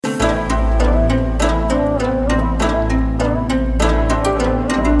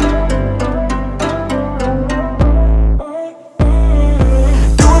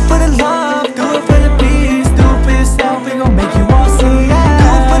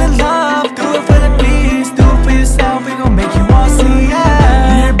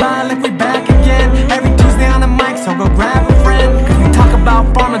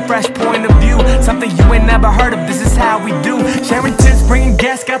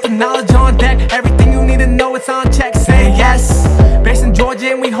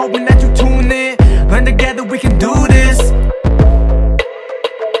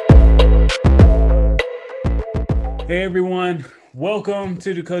Welcome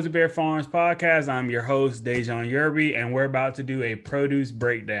to the Cozybear Farms podcast. I'm your host, Dejan Yerby, and we're about to do a produce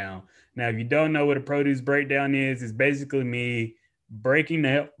breakdown. Now, if you don't know what a produce breakdown is, it's basically me breaking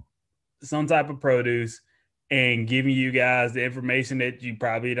down some type of produce and giving you guys the information that you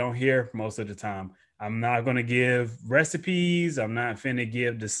probably don't hear most of the time. I'm not going to give recipes. I'm not finna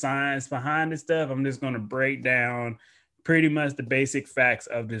give the science behind this stuff. I'm just going to break down pretty much the basic facts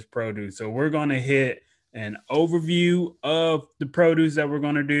of this produce. So we're going to hit an overview of the produce that we're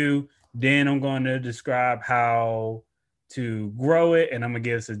going to do. Then I'm going to describe how to grow it, and I'm going to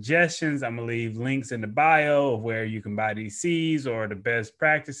give suggestions. I'm going to leave links in the bio of where you can buy these seeds or the best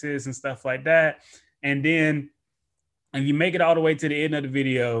practices and stuff like that. And then if you make it all the way to the end of the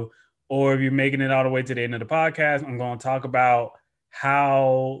video, or if you're making it all the way to the end of the podcast, I'm going to talk about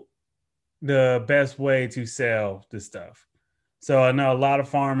how the best way to sell this stuff. So I know a lot of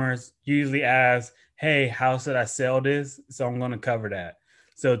farmers usually ask, hey, how should I sell this? So I'm going to cover that.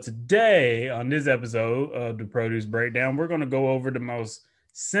 So today on this episode of the Produce Breakdown, we're going to go over the most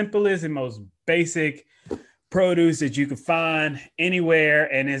simplest and most basic produce that you can find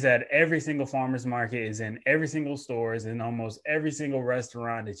anywhere, and is at every single farmer's market, is in every single store, is in almost every single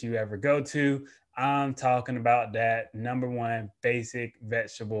restaurant that you ever go to. I'm talking about that number one basic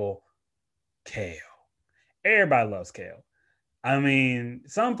vegetable, kale. Everybody loves kale. I mean,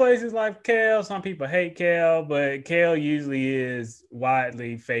 some places like kale, some people hate kale, but kale usually is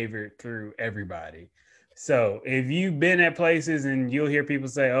widely favored through everybody. So if you've been at places and you'll hear people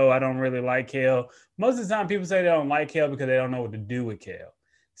say, oh, I don't really like kale, most of the time people say they don't like kale because they don't know what to do with kale.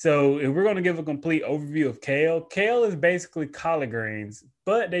 So if we're going to give a complete overview of kale, kale is basically collard greens,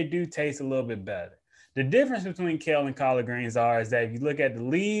 but they do taste a little bit better. The difference between kale and collard greens is that if you look at the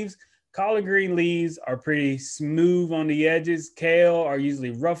leaves, collard green leaves are pretty smooth on the edges. Kale are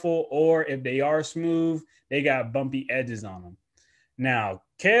usually ruffled, or if they are smooth, they got bumpy edges on them. Now,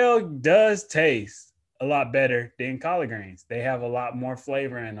 kale does taste a lot better than collard greens. They have a lot more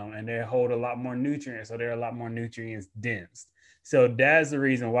flavor in them, and they hold a lot more nutrients, so they're a lot more nutrients dense. So that's the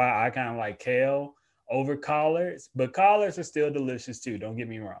reason why I kind of like kale over collards, but collards are still delicious too, don't get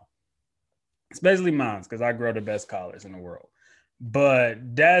me wrong. Especially mine, because I grow the best collards in the world.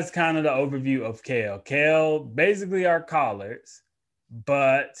 But that's kind of the overview of kale. Kale basically are collards,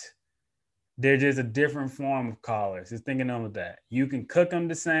 but they're just a different form of collards. Just thinking of that. You can cook them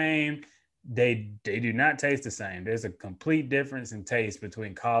the same. They do not taste the same. There's a complete difference in taste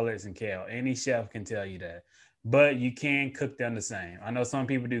between collards and kale. Any chef can tell you that. But you can cook them the same. I know some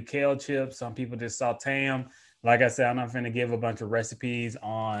people do kale chips. Some people just saute them. Like I said, I'm not going to give a bunch of recipes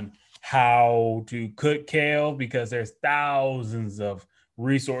on how to cook kale because there's thousands of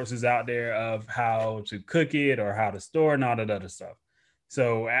resources out there of how to cook it or how to store and all that other stuff.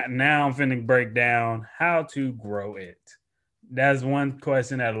 So now I'm finna break down how to grow it. That's one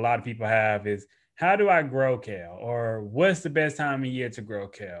question that a lot of people have is, how do I grow kale? Or what's the best time of year to grow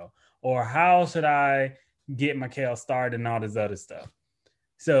kale? Or how should I get my kale started and all this other stuff?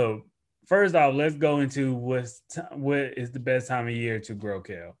 So first off, let's go into what is the best time of year to grow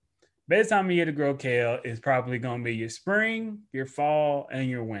kale. Best time of year to grow kale is probably going to be your spring, your fall, and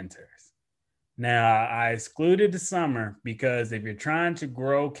your winters. Now, I excluded the summer because if you're trying to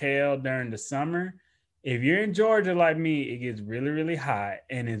grow kale during the summer, if you're in Georgia like me, it gets really, really hot,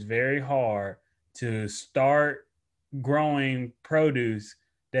 and it's very hard to start growing produce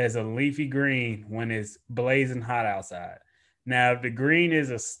that's a leafy green when it's blazing hot outside. Now, if the green is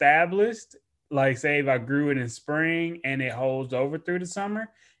established, like say if I grew it in spring and it holds over through the summer,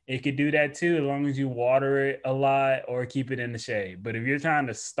 it could do that too, as long as you water it a lot or keep it in the shade. But if you're trying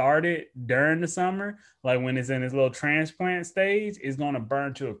to start it during the summer, like when it's in its little transplant stage, it's going to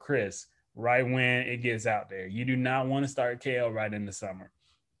burn to a crisp right when it gets out there. You do not want to start kale right in the summer.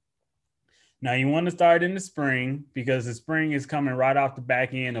 Now, you want to start in the spring because the spring is coming right off the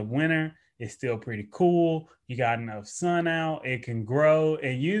back end of winter. It's still pretty cool. You got enough sun out. It can grow.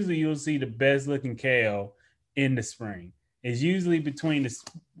 And usually you'll see the best looking kale in the spring. It's usually between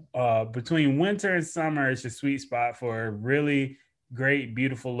winter and summer. It's a sweet spot for a really great,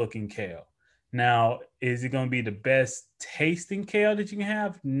 beautiful looking kale. Now, is it going to be the best tasting kale that you can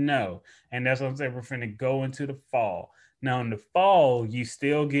have? No. And that's what I'm saying. We're going to go into the fall. Now, in the fall, you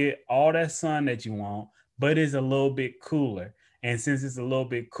still get all that sun that you want, but it's a little bit cooler. And since it's a little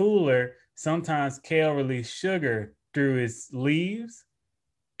bit cooler, sometimes kale releases sugar through its leaves,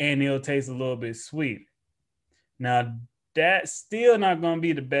 and it'll taste a little bit sweet. Now, that's still not going to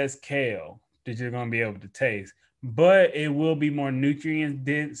be the best kale that you're going to be able to taste, but it will be more nutrient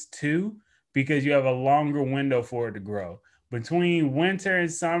dense too, because you have a longer window for it to grow. Between winter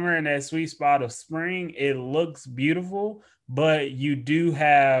and summer and that sweet spot of spring, it looks beautiful, but you do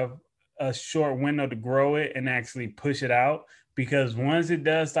have a short window to grow it and actually push it out, because once it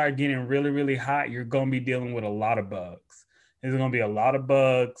does start getting really, really hot, you're going to be dealing with a lot of bugs. There's going to be a lot of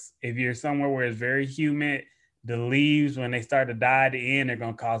bugs. If you're somewhere where it's very humid, the leaves, when they start to die at the end, they're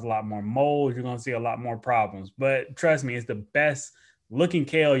going to cause a lot more mold. You're going to see a lot more problems. But trust me, it's the best looking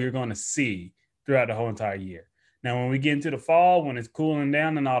kale you're going to see throughout the whole entire year. Now, when we get into the fall, when it's cooling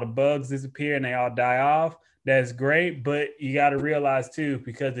down and all the bugs disappear and they all die off, that's great. But you got to realize too,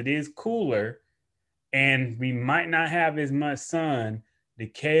 because it is cooler and we might not have as much sun, the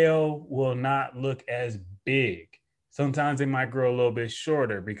kale will not look as big. Sometimes it might grow a little bit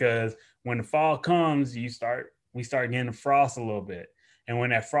shorter, because when the fall comes, we start getting the frost a little bit. And when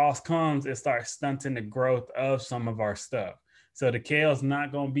that frost comes, it starts stunting the growth of some of our stuff. So the kale's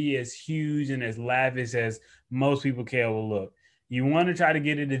not going to be as huge and as lavish as most people kale will look. You want to try to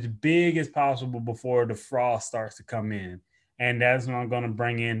get it as big as possible before the frost starts to come in. And that's when I'm going to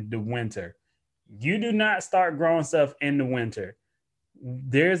bring in the winter. You do not start growing stuff in the winter.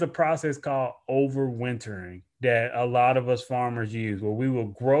 There's a process called overwintering that a lot of us farmers use, where we will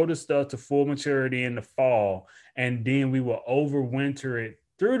grow the stuff to full maturity in the fall, and then we will overwinter it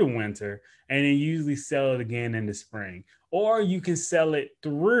through the winter, and then usually sell it again in the spring. Or you can sell it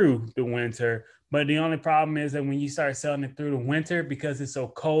through the winter, but the only problem is that when you start selling it through the winter, because it's so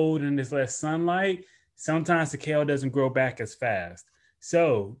cold and there's less sunlight, sometimes the kale doesn't grow back as fast.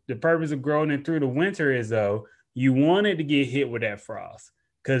 So the purpose of growing it through the winter is, though, you want it to get hit with that frost.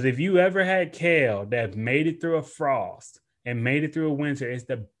 Because if you ever had kale that made it through a frost and made it through a winter, it's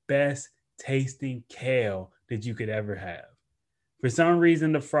the best tasting kale that you could ever have. For some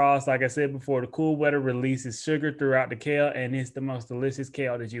reason, the frost, like I said before, the cool weather releases sugar throughout the kale, and it's the most delicious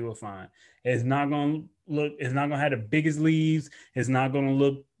kale that you will find. It's not going to have the biggest leaves. It's not going to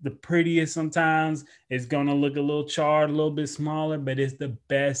look the prettiest sometimes. It's going to look a little charred, a little bit smaller, but it's the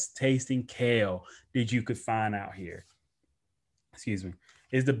best tasting kale that you could find out here. Excuse me.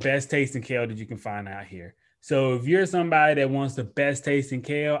 It's the best tasting kale that you can find out here. So if you're somebody that wants the best tasting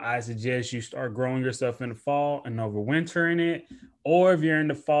kale, I suggest you start growing your stuff in the fall and overwintering it. Or if you're in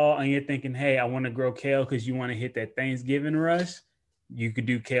the fall and you're thinking, hey, I want to grow kale because you want to hit that Thanksgiving rush, you could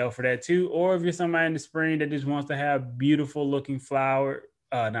do kale for that too. Or if you're somebody in the spring that just wants to have beautiful looking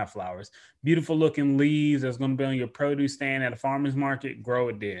beautiful looking leaves that's going to be on your produce stand at a farmer's market, grow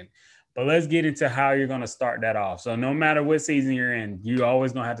it then. But let's get into how you're going to start that off. So no matter what season you're in, you're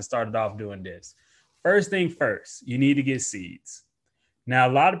always going to have to start it off doing this. First thing first, you need to get seeds. Now,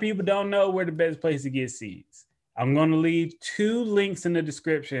 a lot of people don't know where the best place to get seeds. I'm going to leave 2 links in the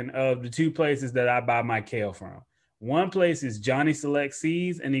description of the 2 places that I buy my kale from. One place is Johnny Select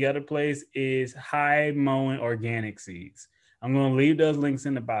Seeds, and the other place is High Mowing Organic Seeds. I'm going to leave those links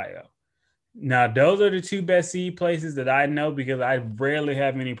in the bio. Now, those are the 2 best seed places that I know, because I rarely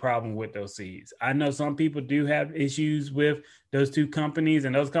have any problem with those seeds. I know some people do have issues with those 2 companies,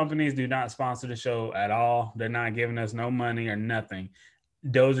 and those companies do not sponsor the show at all. They're not giving us no money or nothing.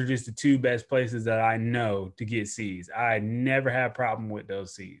 Those are just the 2 best places that I know to get seeds. I never have a problem with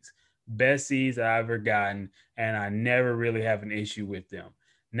those seeds. Best seeds I've ever gotten, and I never really have an issue with them.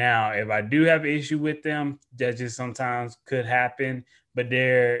 Now, if I do have an issue with them, that just sometimes could happen, but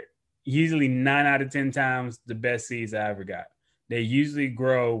they're usually 9 out of 10 times the best seeds I ever got. They usually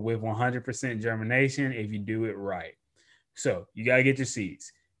grow with 100% germination if you do it right. So you got to get your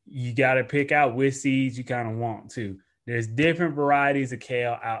seeds. You got to pick out which seeds you kind of want to. There's different varieties of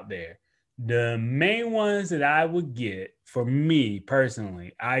kale out there. The main ones that I would get, for me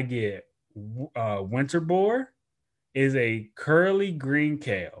personally, I get Winter Boar is a curly green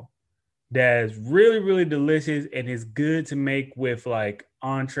kale that's really, really delicious and is good to make with like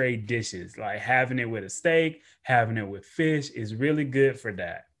entree dishes, like having it with a steak, having it with fish is really good for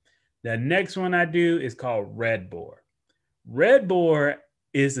that. The next one I do is called Red Boar. Red Boar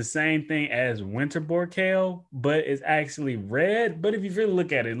is the same thing as Winter Boar kale, but it's actually red. But if you really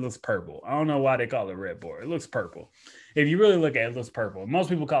look at it, it looks purple. I don't know why they call it Red Boar. It looks purple. If you really look at it, it looks purple. Most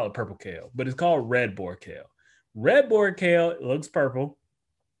people call it purple kale, but it's called Red Boar kale. Red Boar kale looks purple.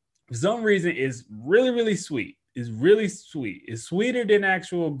 For some reason, it's really, really sweet. It's really sweet. It's sweeter than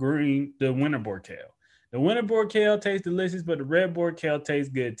actual the Winter Boar kale. The Winter Boar kale tastes delicious, but the Red Boar kale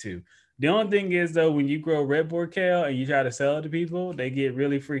tastes good too. The only thing is, though, when you grow Red Boar kale and you try to sell it to people, they get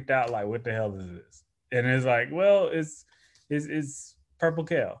really freaked out, like, what the hell is this? And it's like, well, it's purple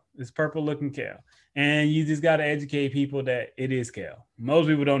kale. It's purple looking kale. And you just got to educate people that it is kale. Most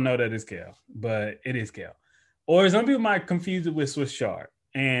people don't know that it's kale, but it is kale. Or some people might confuse it with Swiss chard,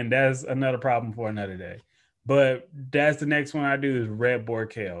 and that's another problem for another day. But that's the next one I do is Red Boar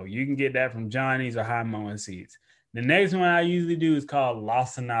kale. You can get that from Johnny's or High Mowing Seeds. The next one I usually do is called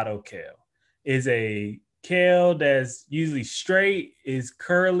lacinato kale. It's a kale that's usually straight, is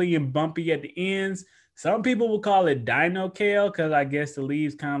curly and bumpy at the ends. Some people will call it dino kale because I guess the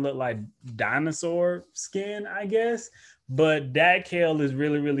leaves kind of look like dinosaur skin, I guess. But that kale is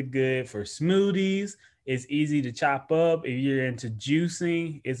really, really good for smoothies. It's easy to chop up. If you're into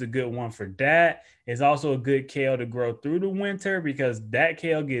juicing, it's a good one for that. It's also a good kale to grow through the winter because that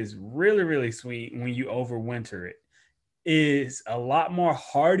kale gets really, really sweet when you overwinter it. Is a lot more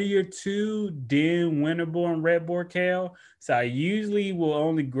hardier too than winterborn red boar kale. So I usually will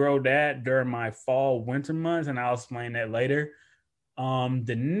only grow that during my fall winter months, and I'll explain that later.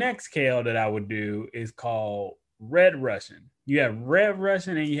 The next kale that I would do is called red Russian. You have red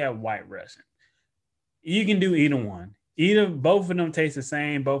Russian and you have white Russian. You can do either one. Either both of them taste the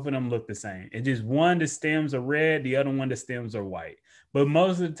same, both of them look the same. It's just one the stems are red, the other one the stems are white. But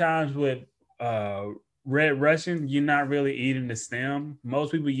most of the times with uh red Russian, you're not really eating the stem.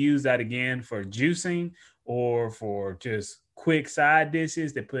 Most people use that again for juicing or for just quick side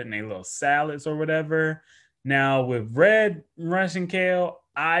dishes. They put in their little salads or whatever. Now with red Russian kale,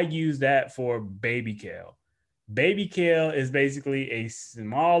 I use that for baby kale. Baby kale is basically a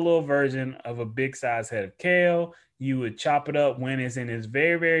small little version of a big size head of kale. You would chop it up when it's in its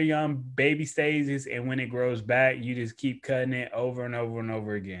very, very young baby stages, and when it grows back, you just keep cutting it over and over and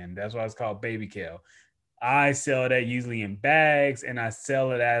over again. That's why it's called baby kale. I sell that usually in bags, and I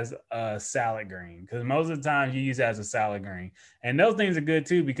sell it as a salad green because most of the time you use it as a salad green. And those things are good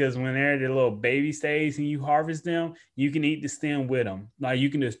too because when they're at the little baby stage and you harvest them, you can eat the stem with them. Like you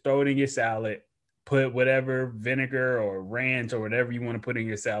can just throw it in your salad, put whatever vinegar or ranch or whatever you want to put in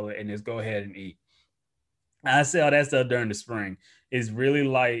your salad, and just go ahead and eat. I sell that stuff during the spring. It's really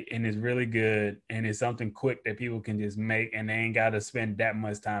light and it's really good, and it's something quick that people can just make, and they ain't got to spend that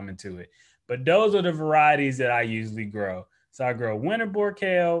much time into it. But those are the varieties that I usually grow. So I grow winter boar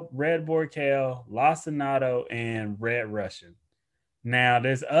kale, red boar kale, lacinato, and red Russian. Now,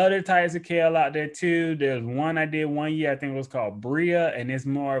 there's other types of kale out there too. There's one I did one year, I think it was called Bria, and it's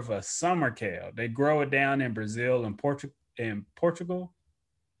more of a summer kale. They grow it down in Brazil and Portugal.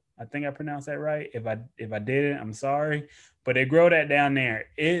 I think I pronounced that right. If I didn't, I'm sorry. But they grow that down there.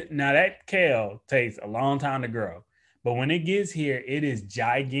 It now that kale takes a long time to grow. But when it gets here, it is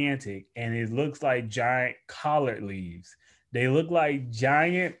gigantic and it looks like giant collard leaves. They look like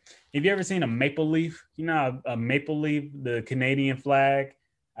giant. Have you ever seen a maple leaf? You know, a maple leaf, the Canadian flag.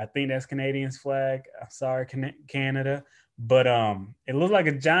 I think that's Canadian's flag. I'm sorry, Canada. But it looks like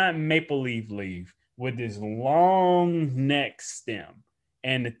a giant maple leaf with this long neck stem,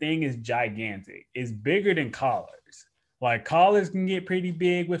 and the thing is gigantic. It's bigger than collards. Like collards can get pretty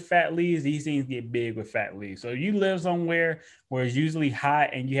big with fat leaves. These things get big with fat leaves. So if you live somewhere where it's usually hot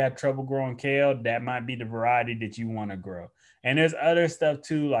and you have trouble growing kale, that might be the variety that you want to grow. And there's other stuff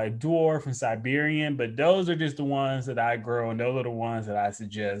too, like dwarf and Siberian, but those are just the ones that I grow, and those are the ones that I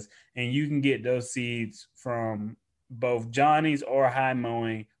suggest. And you can get those seeds from both Johnny's or High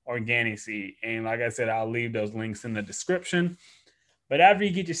Mowing organic seed. And like I said, I'll leave those links in the description. But after you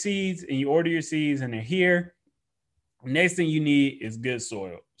get your seeds and you order your seeds and they're here, next thing you need is good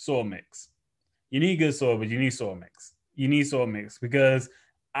soil mix. You need good soil, but you need soil mix. You need soil mix because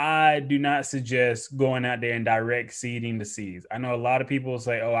I do not suggest going out there and direct seeding the seeds. I know a lot of people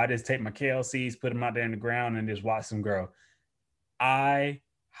say, oh, I just take my kale seeds, put them out there in the ground, and just watch them grow. I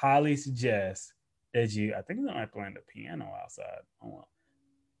highly suggest that I think I'm playing the piano outside. Hold on.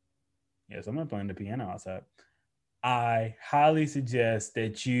 Yes, I'm playing the piano outside. I highly suggest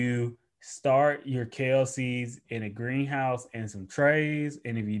that you start your kale seeds in a greenhouse and some trays.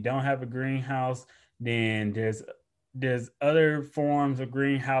 And if you don't have a greenhouse, then there's other forms of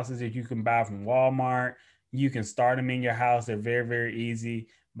greenhouses that you can buy from Walmart. You can start them in your house. They're very, very easy.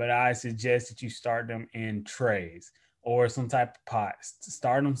 But I suggest that you start them in trays or some type of pots.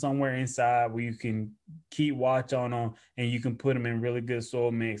 Start them somewhere inside where you can keep watch on them, and you can put them in really good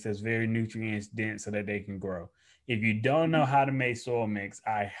soil mix that's very nutrients dense so that they can grow. If you don't know how to make soil mix,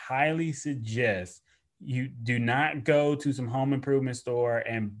 I highly suggest you do not go to some home improvement store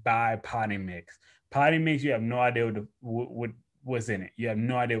and buy potting mix. Potting mix, you have no idea what's in it. You have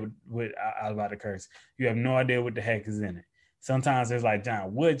no idea what I was about to curse. You have no idea what the heck is in it. Sometimes there's like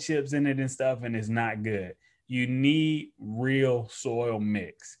giant wood chips in it and stuff, and it's not good. You need real soil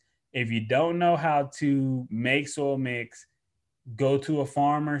mix. If you don't know how to make soil mix, go to a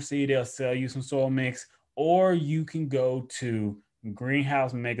farmer, see they'll sell you some soil mix, or you can go to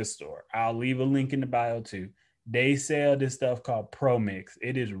Greenhouse Mega Store. I'll leave a link in the bio too. They sell this stuff called Pro Mix.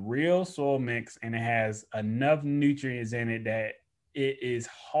 It is real soil mix and it has enough nutrients in it that it is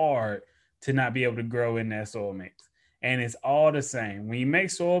hard to not be able to grow in that soil mix. And it's all the same. When you make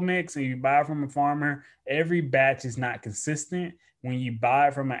soil mix and you buy it from a farmer, every batch is not consistent. When you buy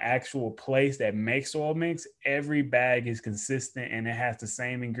it from an actual place that makes soil mix, every bag is consistent and it has the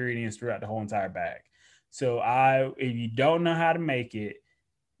same ingredients throughout the whole entire bag. So if you don't know how to make it,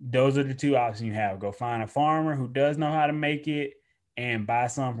 those are the two options you have. Go find a farmer who does know how to make it and buy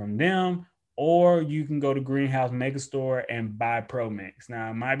some from them, or you can go to Greenhouse Mega Store and buy Pro Mix. Now,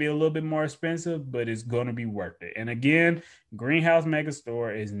 it might be a little bit more expensive, but it's going to be worth it. And again, Greenhouse Mega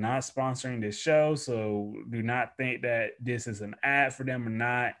Store is not sponsoring this show, so do not think that this is an ad for them or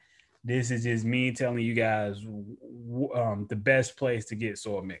not. This is just me telling you guys the best place to get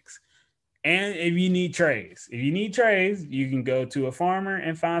soil mix. And if you need trays, you can go to a farmer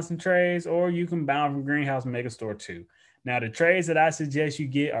and find some trays, or you can buy them from Greenhouse Mega Store too. Now, the trays that I suggest you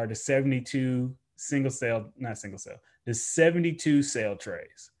get are the 72 the 72 cell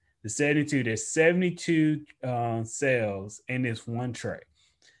trays. The 72, there's 72 cells in this one tray.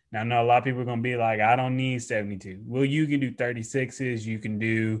 Now, I know a lot of people are going to be like, I don't need 72. Well, you can do 36s. You can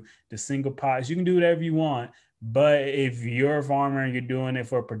do the single pots. You can do whatever you want. But if you're a farmer and you're doing it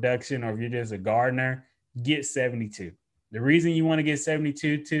for production, or if you're just a gardener, get 72. The reason you want to get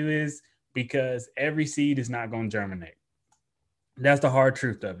 72 too is because every seed is not going to germinate. That's the hard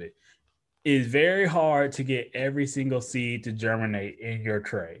truth of it. It's very hard to get every single seed to germinate in your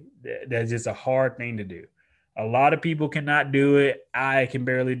tray. That's just a hard thing to do. A lot of people cannot do it. I can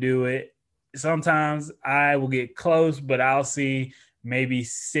barely do it. Sometimes I will get close, but I'll see maybe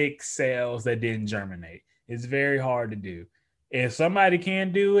 6 cells that didn't germinate. It's very hard to do. If somebody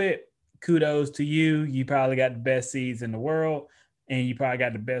can do it, kudos to you. You probably got the best seeds in the world, and you probably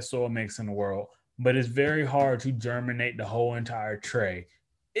got the best soil mix in the world. But it's very hard to germinate the whole entire tray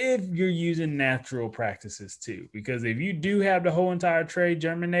if you're using natural practices too. Because if you do have the whole entire tray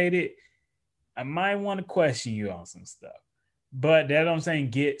germinated, I might want to question you on some stuff. But that's what I'm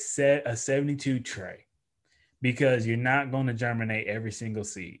saying, get a 72 tray, because you're not going to germinate every single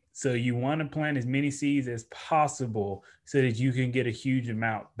seed. So you want to plant as many seeds as possible so that you can get a huge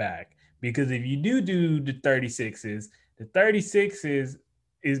amount back. Because if you do the 36s, the 36s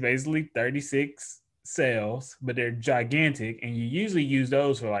is basically 36 cells, but they're gigantic, and you usually use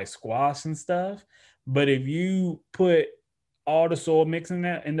those for like squash and stuff. But if you put all the soil mix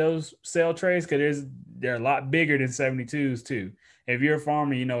in those cell trays, because they're a lot bigger than 72s too. If you're a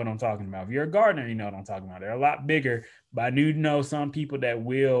farmer, you know what I'm talking about. If you're a gardener, you know what I'm talking about. They're a lot bigger, but I do know some people that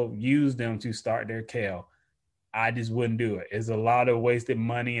will use them to start their kale. I just wouldn't do it. It's a lot of wasted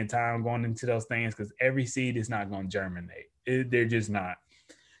money and time going into those things, because every seed is not going to germinate. They're just not.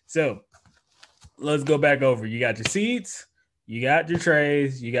 So let's go back over. You got your seeds, you got your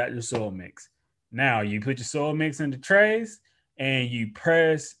trays, you got your soil mix. Now you put your soil mix in the trays and you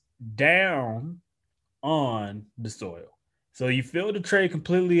press down on the soil. So you fill the tray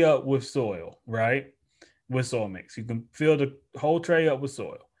completely up with soil, right? With soil mix. You can fill the whole tray up with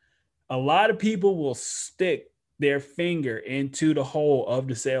soil. A lot of people will stick their finger into the hole of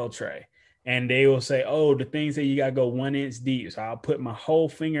the cell tray, and they will say, oh, the thing say you got to go 1 inch deep. So I'll put my whole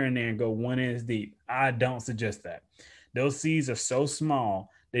finger in there and go 1 inch deep. I don't suggest that. Those seeds are so small,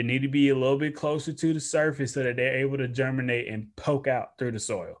 they need to be a little bit closer to the surface so that they're able to germinate and poke out through the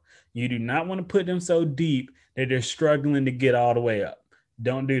soil. You do not want to put them so deep that they're struggling to get all the way up.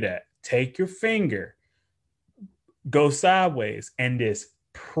 Don't do that. Take your finger, go sideways, and just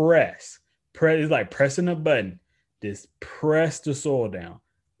press. It's like pressing a button. Just press the soil down.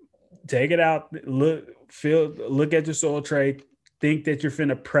 Take it out. Look at your soil tray. Think that you're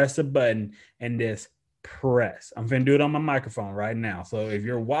finna press a button and just press. I'm finna do it on my microphone right now. So if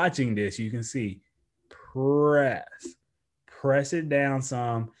you're watching this, you can see press it down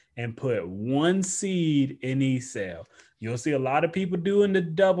some and put 1 seed in each cell. You'll see a lot of people doing the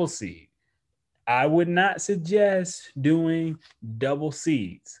double seed. I would not suggest doing double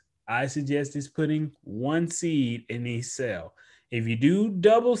seeds. I suggest is putting 1 seed in each cell. If you do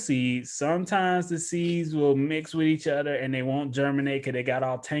double seeds, sometimes the seeds will mix with each other and they won't germinate because they got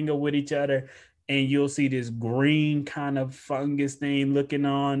all tangled with each other. And you'll see this green kind of fungus thing looking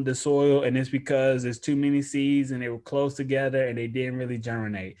on the soil. And it's because there's too many seeds and they were close together and they didn't really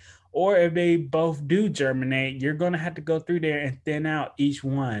germinate. Or if they both do germinate, you're going to have to go through there and thin out each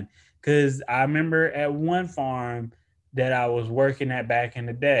one. Because I remember at one farm that I was working at back in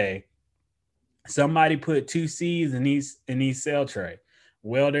the day, somebody put 2 seeds in each cell tray.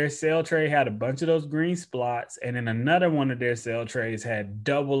 Well, their cell tray had a bunch of those green spots, and then another one of their cell trays had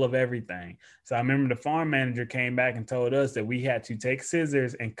double of everything. So I remember the farm manager came back and told us that we had to take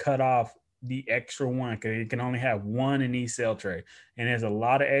scissors and cut off the extra one because it can only have one in each cell tray. And there's a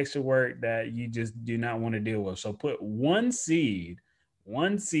lot of extra work that you just do not want to deal with. So put one seed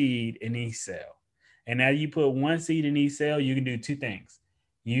in each cell. And now you put one seed in each cell, you can do two things.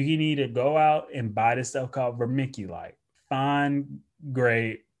 You can either go out and buy this stuff called vermiculite, fine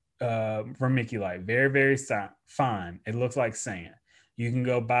grade vermiculite, very, very fine. It looks like sand. You can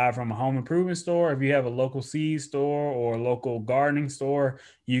go buy from a home improvement store. If you have a local seed store or a local gardening store,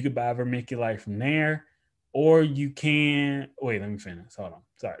 you could buy vermiculite from there. Or you can wait, let me finish. Hold on.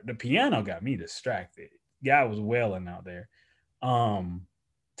 Sorry. The piano got me distracted. Guy was wailing out there.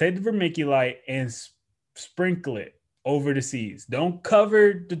 Take the vermiculite and sprinkle it over the seeds. Don't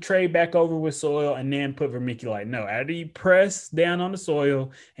cover the tray back over with soil and then put vermiculite. No, after you press down on the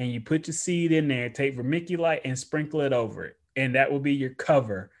soil and you put your seed in there, take vermiculite and sprinkle it over it. And that will be your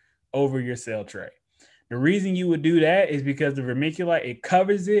cover over your cell tray. The reason you would do that is because the vermiculite, it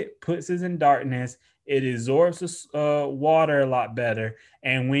covers it, puts it in darkness, it absorbs the water a lot better.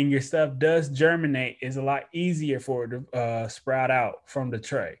 And when your stuff does germinate, it's a lot easier for it to sprout out from the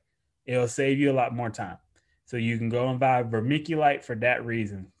tray. It'll save you a lot more time. So you can go and buy vermiculite for that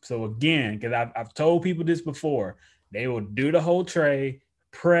reason. So again, because I've told people this before, they will do the whole tray,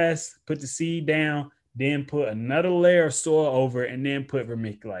 press, put the seed down, then put another layer of soil over it, and then put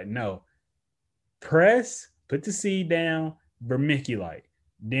vermiculite. No. Press, put the seed down, vermiculite,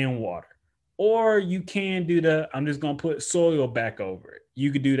 then water. Or you can do I'm just going to put soil back over it.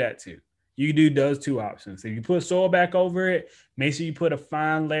 You could do that too. You can do those two options. If you put soil back over it, make sure you put a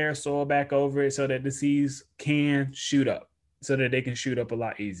fine layer of soil back over it so that the seeds can shoot up, so that they can shoot up a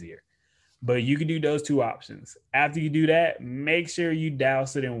lot easier. But you can do those two options. After you do that, make sure you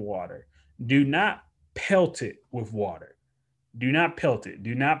douse it in water. Do not pelt it with water. Do not pelt it.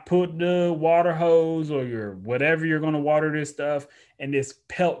 Do not put the water hose or your whatever you're going to water this stuff and just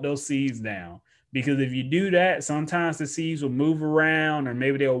pelt those seeds down. Because if you do that, sometimes the seeds will move around or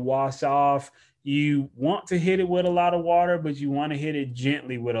maybe they'll wash off. You want to hit it with a lot of water, but you want to hit it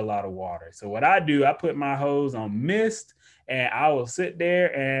gently with a lot of water. So what I do, I put my hose on mist and I will sit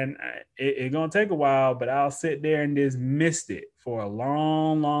there and it's going to take a while, but I'll sit there and just mist it for a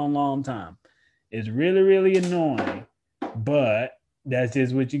long, long, long time. It's really, really annoying, but that's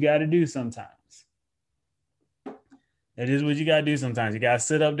just what you got to do sometimes. That is what you got to do sometimes. You got to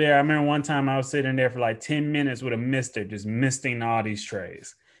sit up there. I remember one time I was sitting there for like 10 minutes with a mister, just misting all these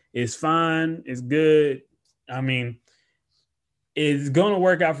trays. It's fine. It's good. I mean, it's going to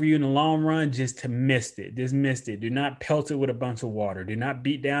work out for you in the long run just to mist it. Just mist it. Do not pelt it with a bunch of water. Do not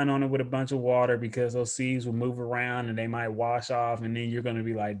beat down on it with a bunch of water because those seeds will move around and they might wash off. And then you're going to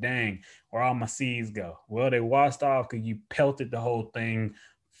be like, dang, where all my seeds go? Well, they washed off because you pelted the whole thing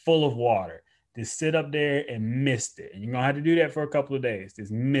full of water. Just sit up there and mist it. And you're going to have to do that for a couple of days.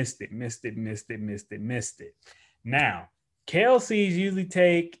 Just mist it, mist it, mist it, mist it, mist it. Now, kale seeds usually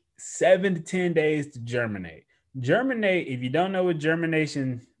take 7 to 10 days to germinate. Germinate, if you don't know what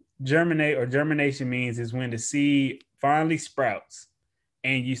germination means, is when the seed finally sprouts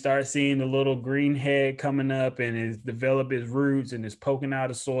and you start seeing the little green head coming up and it's developed its roots and it's poking out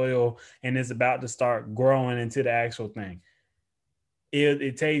of soil and it's about to start growing into the actual thing.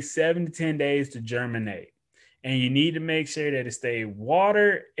 It takes 7 to 10 days to germinate. And you need to make sure that it stays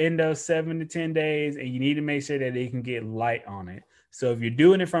water in those 7 to 10 days, and you need to make sure that it can get light on it. So if you're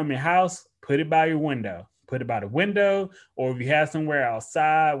doing it from your house, put it by your window. Put it by the window, or if you have somewhere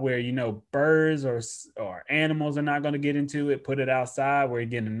outside where you know birds or animals are not going to get into it, put it outside where you're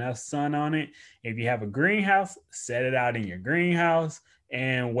getting enough sun on it. If you have a greenhouse, set it out in your greenhouse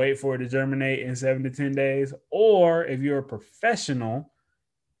and wait for it to germinate in 7 to 10 days. Or if you're a professional,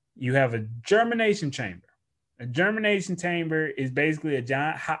 you have a germination chamber. A germination chamber is basically a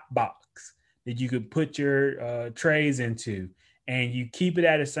giant hot box that you could put your trays into. And you keep it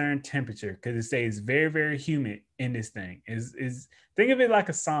at a certain temperature because it stays very, very humid in this thing. Think of it like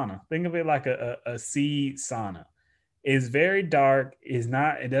a sauna. Think of it like a seed sauna. It's very dark. It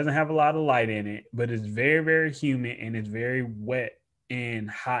doesn't have a lot of light in it, but it's very, very humid and it's very wet and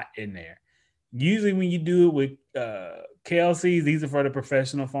hot in there. Usually when you do it with kale seeds, these are for the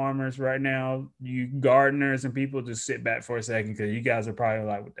professional farmers right now. You gardeners and people, just sit back for a second because you guys are probably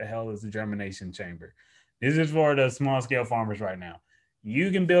like, what the hell is the germination chamber? This is for the small scale farmers right now.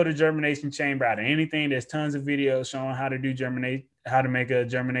 You can build a germination chamber out of anything. There's tons of videos showing how to make a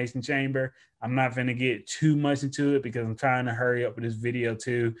germination chamber. I'm not going to get too much into it because I'm trying to hurry up with this video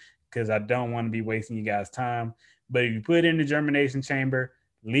too, because I don't want to be wasting you guys' time. But if you put it in the germination chamber,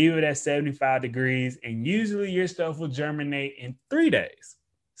 leave it at 75 degrees, and usually your stuff will germinate in 3 days.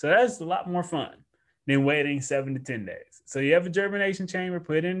 So that's a lot more fun then waiting 7 to 10 days. So you have a germination chamber,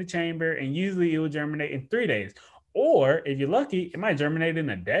 put it in the chamber, and usually it will germinate in 3 days. Or if you're lucky, it might germinate in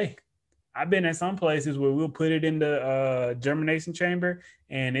a day. I've been at some places where we'll put it in the germination chamber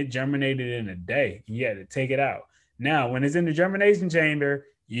and it germinated in a day. You had to take it out. Now, when it's in the germination chamber,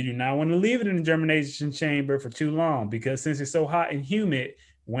 you do not want to leave it in the germination chamber for too long because since it's so hot and humid,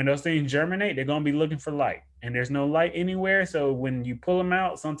 when those things germinate, they're going to be looking for light. And there's no light anywhere. So when you pull them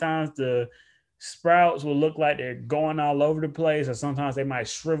out, sometimes the sprouts will look like they're going all over the place, or sometimes they might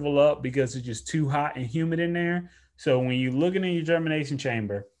shrivel up because it's just too hot and humid in there. So when you're looking in your germination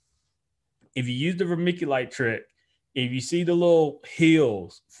chamber, if you use the vermiculite trick, if you see the little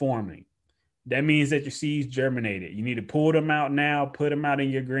hills forming, that means that your seeds germinated. You need to pull them out now, put them out in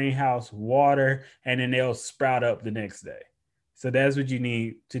your greenhouse, water, and then they'll sprout up the next day. So that's what you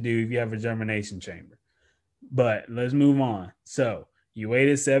need to do if you have a germination chamber. But let's move on. So you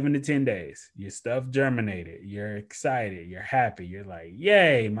waited 7 to 10 days. Your stuff germinated. You're excited. You're happy. You're like,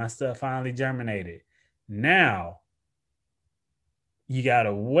 yay, my stuff finally germinated. Now you got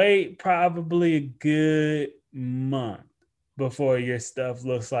to wait probably a good month before your stuff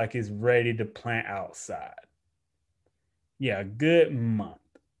looks like it's ready to plant outside. Yeah, a good month.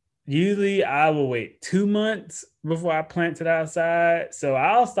 Usually I will wait 2 months before I plant it outside. So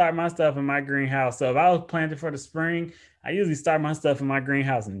I'll start my stuff in my greenhouse. So if I was planting for the spring, I usually start my stuff in my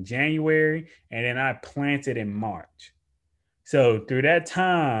greenhouse in January and then I plant it in March. So through that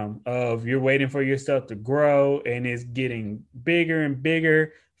time of you're waiting for your stuff to grow and it's getting bigger and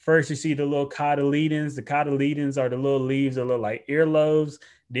bigger, first you see the little cotyledons. The cotyledons are the little leaves that look like earlobes.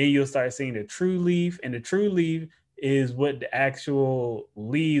 Then you'll start seeing the true leaf, and the true leaf is what the actual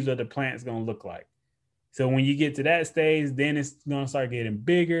leaves of the plant is going to look like. So when you get to that stage, then it's going to start getting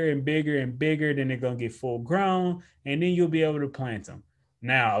bigger and bigger and bigger. Then they're going to get full grown, and then you'll be able to plant them.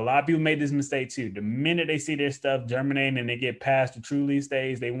 Now, a lot of people make this mistake too. The minute they see their stuff germinating and they get past the true leaf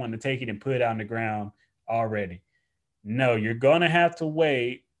stage, they want to take it and put it out on the ground already. No, you're going to have to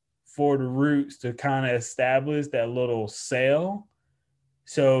wait for the roots to kind of establish that little cell.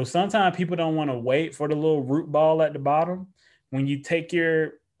 So sometimes people don't want to wait for the little root ball at the bottom. When you take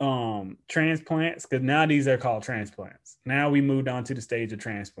your transplants, because now these are called transplants. Now we moved on to the stage of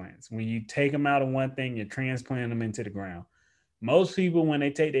transplants. When you take them out of one thing, you transplant them into the ground. Most people, when they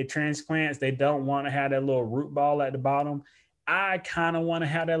take their transplants, they don't want to have that little root ball at the bottom. I kind of want to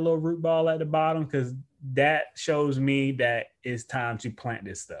have that little root ball at the bottom because that shows me that it's time to plant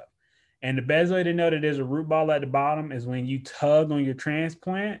this stuff. And the best way to know that there's a root ball at the bottom is when you tug on your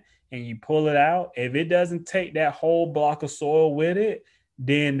transplant and you pull it out. If it doesn't take that whole block of soil with it,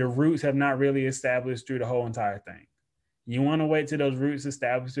 then the roots have not really established through the whole entire thing. You want to wait till those roots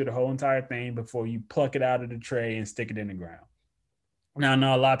establish through the whole entire thing before you pluck it out of the tray and stick it in the ground. Now, I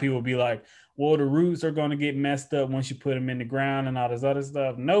know a lot of people will be like, well, the roots are going to get messed up once you put them in the ground and all this other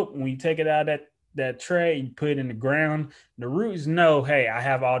stuff. Nope. When you take it out of that tray, you put it in the ground, the roots know, hey, I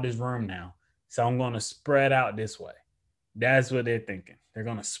have all this room now. So I'm going to spread out this way. That's what they're thinking. They're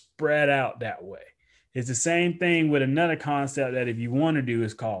going to spread out that way. It's the same thing with another concept that if you want to do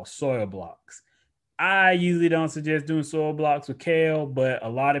is called soil blocks. I usually don't suggest doing soil blocks with kale, but a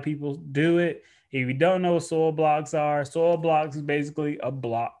lot of people do it. If you don't know what soil blocks is basically a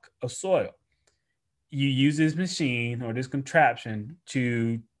block of soil. You use this machine or this contraption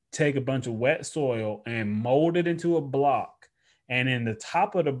to take a bunch of wet soil and mold it into a block. And in the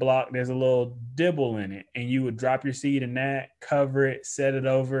top of the block, there's a little dibble in it. And you would drop your seed in that, cover it, set it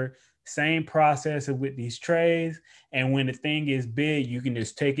over. Same process with these trays. And when the thing is big, you can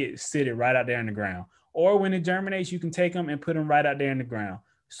just take it, sit it right out there in the ground. Or when it germinates, you can take them and put them right out there in the ground.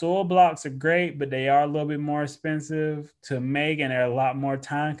 Soil blocks are great, but they are a little bit more expensive to make and they're a lot more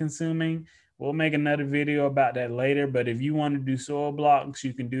time consuming. We'll make another video about that later, but if you want to do soil blocks,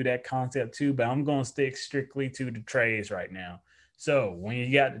 you can do that concept too, but I'm going to stick strictly to the trays right now. So when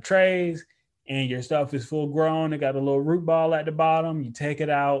you got the trays and your stuff is full grown, it got a little root ball at the bottom, you take it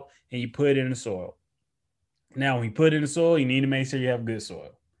out and you put it in the soil. Now, when you put it in the soil, you need to make sure you have good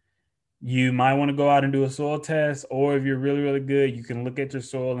soil. You might want to go out and do a soil test, or if you're really, really good, you can look at your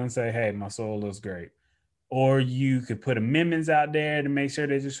soil and say, hey, my soil looks great. Or you could put amendments out there to make sure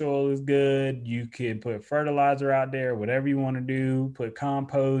that your soil is good. You could put fertilizer out there, whatever you want to do, put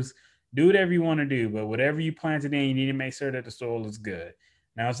compost, do whatever you want to do. But whatever you planted in, you need to make sure that the soil is good.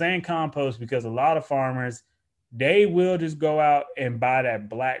 Now, I'm saying compost because a lot of farmers, they will just go out and buy that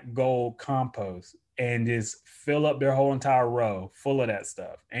black gold compost and just fill up their whole entire row full of that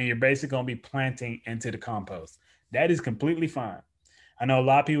stuff. And you're basically going to be planting into the compost. That is completely fine. I know a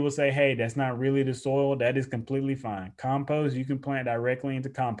lot of people will say, hey, that's not really the soil. That is completely fine. Compost, you can plant directly into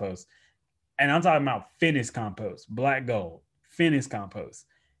compost. And I'm talking about finished compost, black gold, finished compost.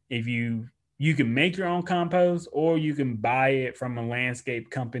 If you can make your own compost or you can buy it from a landscape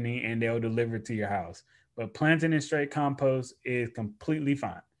company and they'll deliver it to your house. But planting in straight compost is completely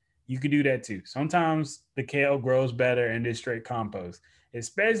fine. You could do that too. Sometimes the kale grows better in this straight compost,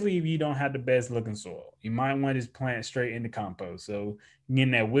 especially if you don't have the best looking soil. You might want to just plant straight into compost. So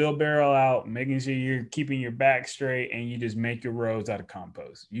getting that wheelbarrow out, making sure you're keeping your back straight, and you just make your rows out of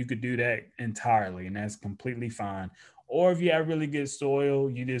compost. You could do that entirely, and that's completely fine. Or if you have really good soil,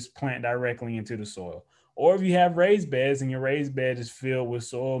 you just plant directly into the soil. Or if you have raised beds and your raised bed is filled with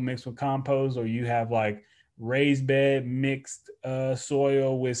soil mixed with compost, or you have like raised bed mixed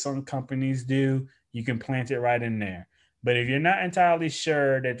soil, with some companies do, you can plant it right in there. But if you're not entirely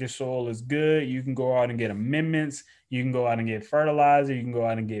sure that your soil is good, you can go out and get amendments. You can go out and get fertilizer. You can go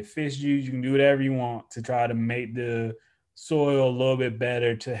out and get fish juice. You can do whatever you want to try to make the soil a little bit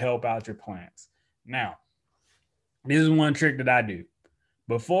better to help out your plants. Now, this is one trick that I do.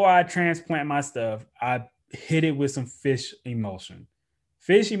 Before I transplant my stuff, I hit it with some fish emulsion.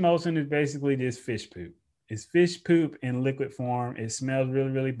 Fish emulsion is basically just fish poop. It's fish poop in liquid form. It smells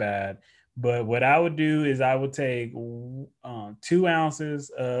really, really bad. But what I would do is I would take 2 ounces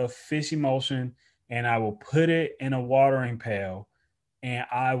of fish emulsion and I will put it in a watering pail and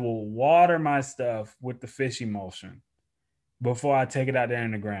I will water my stuff with the fish emulsion before I take it out there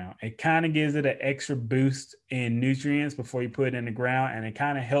in the ground. It kind of gives it an extra boost in nutrients before you put it in the ground, and it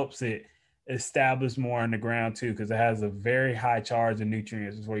kind of helps it establish more in the ground too, because it has a very high charge of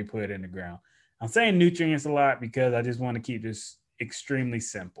nutrients before you put it in the ground. I'm saying nutrients a lot because I just want to keep this extremely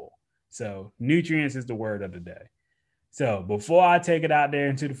simple. So nutrients is the word of the day. So before I take it out there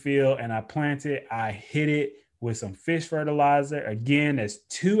into the field and I plant it, I hit it with some fish fertilizer. Again, that's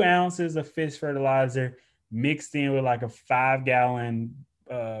 2 ounces of fish fertilizer mixed in with like a 5 gallon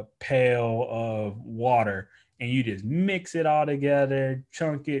pail of water. And you just mix it all together,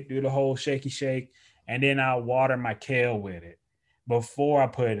 chunk it, do the whole shaky shake. And then I'll water my kale with it before I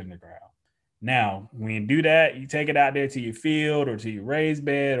put it in the ground. Now, when you do that, you take it out there to your field or to your raised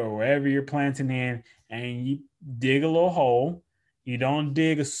bed or wherever you're planting in, and you dig a little hole. You don't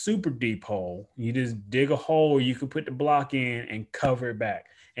dig a super deep hole. You just dig a hole you can put the block in and cover it back.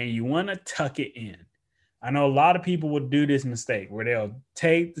 And you want to tuck it in. I know a lot of people will do this mistake where they'll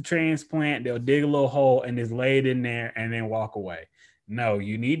take the transplant, they'll dig a little hole and just lay it in there and then walk away. No,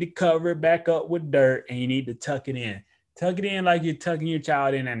 you need to cover it back up with dirt and you need to tuck it in. Tuck it in like you're tucking your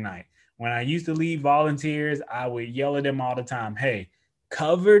child in at night. When I used to lead volunteers, I would yell at them all the time, hey,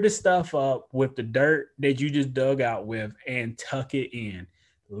 cover the stuff up with the dirt that you just dug out with and tuck it in.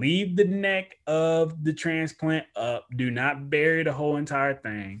 Leave the neck of the transplant up. Do not bury the whole entire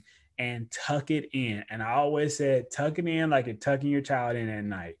thing and tuck it in. And I always said, tuck it in like you're tucking your child in at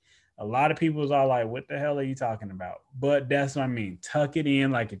night. A lot of people was all like, what the hell are you talking about? But that's what I mean. Tuck it in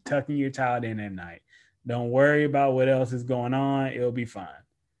like you're tucking your child in at night. Don't worry about what else is going on. It'll be fine.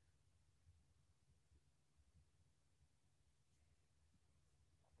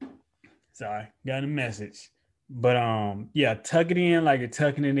 Sorry, got a message. But yeah, tuck it in like you're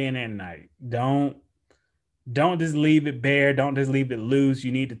tucking it in at night. Don't just leave it bare. Don't just leave it loose.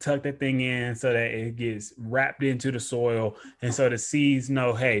 You need to tuck that thing in so that it gets wrapped into the soil. And so the seeds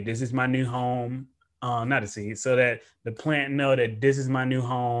know, hey, this is my new home. Not the seeds, so that the plant know that this is my new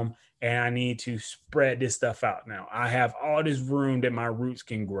home and I need to spread this stuff out. Now I have all this room that my roots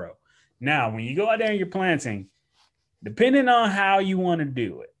can grow. Now, when you go out there and you're planting, depending on how you want to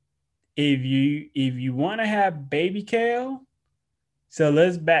do it, if you want to have baby kale, so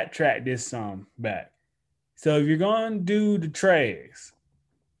let's backtrack this some back. So if you're going to do the trays,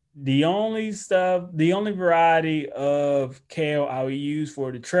 the only variety of kale I would use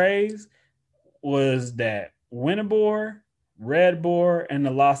for the trays was that Winterbor, Red Boar, and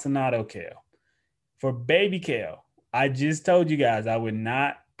the Lacinato kale. For baby kale, I just told you guys I would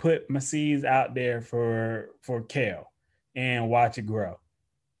not put my seeds out there for kale and watch it grow.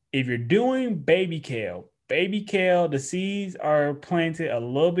 If you're doing baby kale, the seeds are planted a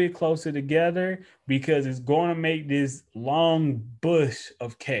little bit closer together because it's going to make this long bush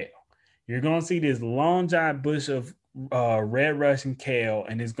of kale. You're going to see this long giant bush of red Russian kale,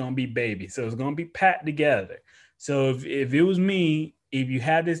 and it's going to be baby. So it's going to be packed together. So if it was me, if you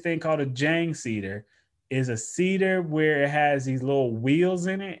have this thing called a jang cedar, is a cedar where it has these little wheels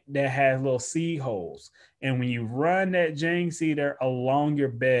in it that has little seed holes. And when you run that jang cedar along your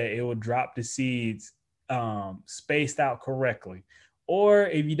bed, it will drop the seeds spaced out correctly. Or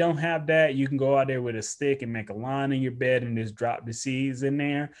if you don't have that, you can go out there with a stick and make a line in your bed and just drop the seeds in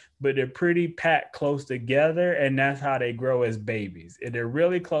there. But they're pretty packed close together, and that's how they grow as babies. If they're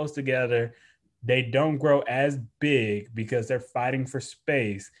really close together, they don't grow as big because they're fighting for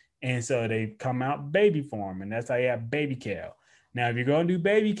space. And so they come out baby form, and that's how you have baby kale. Now, if you're going to do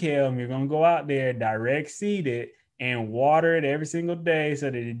baby kale and you're going to go out there, direct seed it and water it every single day so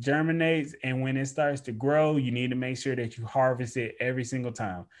that it germinates. And when it starts to grow, you need to make sure that you harvest it every single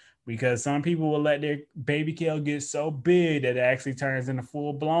time, because some people will let their baby kale get so big that it actually turns into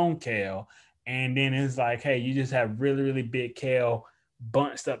full blown kale. And then it's like, hey, you just have really, really big kale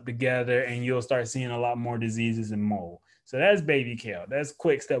bunched up together, and you'll start seeing a lot more diseases and mold. So that's baby kale. That's a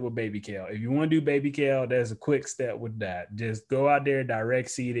quick step with baby kale. If you want to do baby kale, there's a quick step with that. Just go out there, direct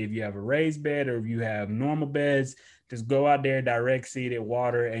seed it. If you have a raised bed or if you have normal beds, just go out there, direct seed it,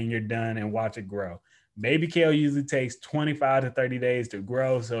 water, and you're done, and watch it grow. Baby kale usually takes 25 to 30 days to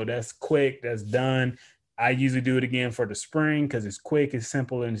grow. So that's quick. That's done. I usually do it again for the spring because it's quick, it's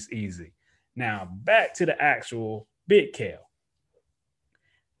simple, and it's easy. Now, back to the actual big kale.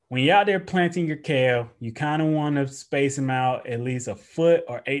 When you're out there planting your kale, you kind of want to space them out at least a foot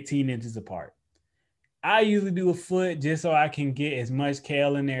or 18 inches apart. I usually do a foot just so I can get as much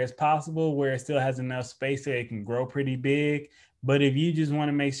kale in there as possible where it still has enough space so it can grow pretty big. But if you just want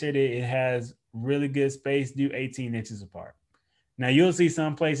to make sure that it has really good space, do 18 inches apart. Now, you'll see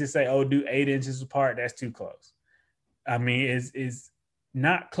some places say, oh, do 8 inches apart. That's too close. I mean, it's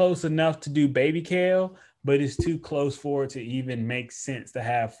not close enough to do baby kale, but it's too close for it to even make sense to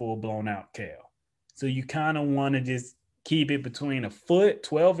have full blown out kale. So you kind of want to just keep it between a foot,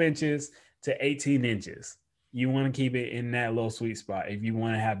 12 inches to 18 inches. You want to keep it in that little sweet spot if you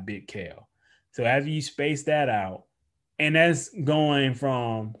want to have big kale. So after you space that out, and that's going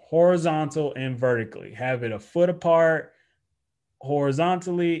from horizontal and vertically, have it a foot apart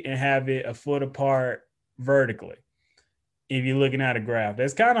horizontally and have it a foot apart vertically. If you're looking at a graph,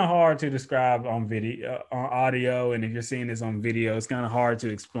 that's kind of hard to describe on video, on audio, and if you're seeing this on video, it's kind of hard to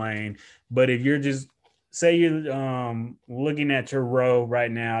explain. But if you're just say you're looking at your row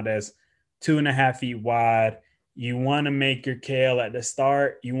right now that's 2.5 feet wide, you want to make your kale at the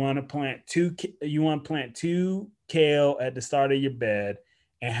start. You want to plant two. You want to plant two kale at the start of your bed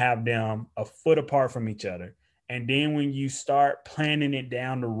and have them a foot apart from each other. And then when you start planting it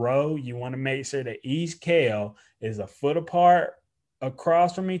down the row, you want to make sure that each kale is a foot apart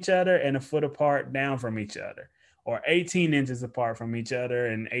across from each other and a foot apart down from each other, or 18 inches apart from each other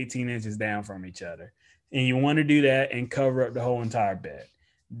and 18 inches down from each other. And you want to do that and cover up the whole entire bed.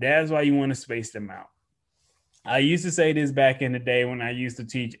 That's why you want to space them out. I used to say this back in the day when I used to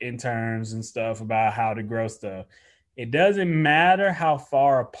teach interns and stuff about how to grow stuff. It doesn't matter how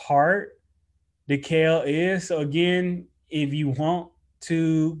far apart the kale is. So again, if you want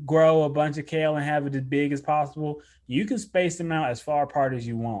to grow a bunch of kale and have it as big as possible, you can space them out as far apart as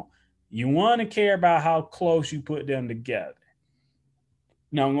you want. You want to care about how close you put them together.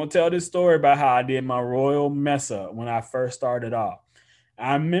 Now, I'm going to tell this story about how I did my royal mess up when I first started off.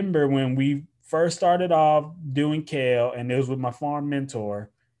 I remember when we first started off doing kale, and it was with my farm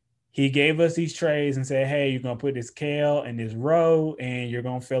mentor. He gave us these trays and said, hey, you're going to put this kale in this row, and you're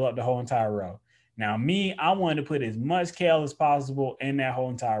going to fill up the whole entire row. Now, me, I wanted to put as much kale as possible in that whole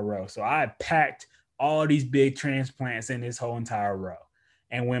entire row. So I packed all these big transplants in this whole entire row.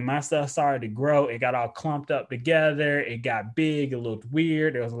 And when my stuff started to grow, it got all clumped up together. It got big. It looked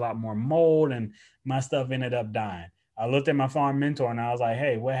weird. There was a lot more mold, and my stuff ended up dying. I looked at my farm mentor and I was like,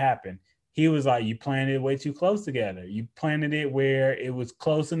 hey, what happened? He was like, you planted it way too close together. You planted it where it was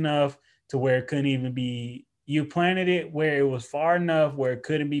close enough to where it couldn't even be. You planted it where it was far enough where it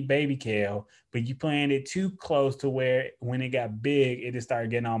couldn't be baby kale, but you planted it too close to where when it got big, it just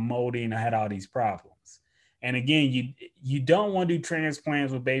started getting all moldy and I had all these problems. And again, you don't want to do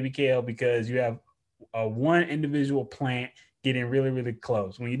transplants with baby kale because you have a one individual plant getting really, really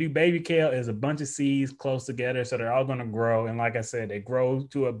close. When you do baby kale, there's a bunch of seeds close together, so they're all going to grow. And like I said, they grow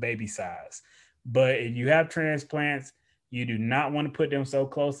to a baby size. But if you have transplants, you do not want to put them so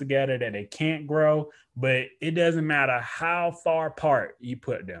close together that they can't grow. But it doesn't matter how far apart you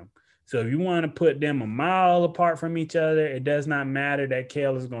put them. So if you want to put them a mile apart from each other, it does not matter. That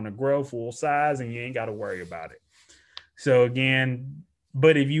kale is going to grow full size and you ain't got to worry about it. So again,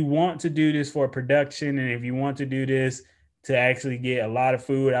 but if you want to do this for production and if you want to do this to actually get a lot of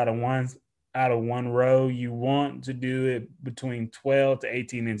food out of one row, you want to do it between 12 to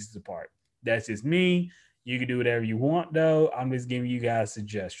 18 inches apart. That's just me. You can do whatever you want, though. I'm just giving you guys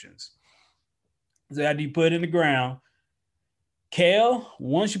suggestions. So after you put it in the ground, kale,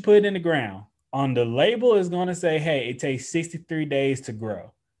 once you put it in the ground, On the label, it's going to say, hey, it takes 63 days to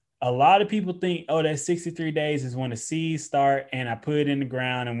grow. A lot of people think, oh, that 63 days is when the seeds start and I put it in the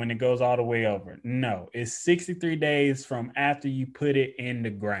ground and when it goes all the way over. No, it's 63 days from after you put it in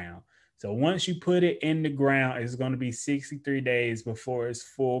the ground. So once you put it in the ground, it's going to be 63 days before it's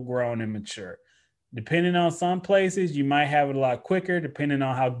full grown and mature. Depending on some places, you might have it a lot quicker. Depending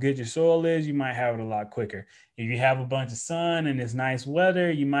on how good your soil is, you might have it a lot quicker. If you have a bunch of sun and it's nice weather,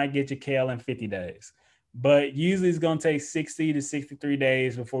 you might get your kale in 50 days. But usually it's going to take 60 to 63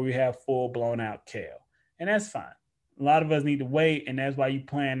 days before we have full blown out kale. And that's fine. A lot of us need to wait, and that's why you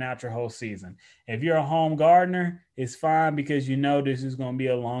plan out your whole season. If you're a home gardener, it's fine because you know this is going to be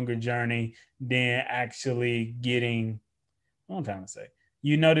a longer journey than actually getting, what I'm trying to say,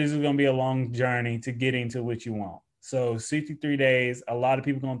 you know this is going to be a long journey to getting to what you want. So 63 days, a lot of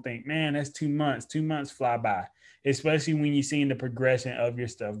people going to think, man, that's 2 months. 2 months fly by, especially when you're seeing the progression of your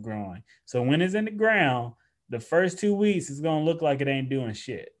stuff growing. So when it's in the ground, the first 2 weeks is going to look like it ain't doing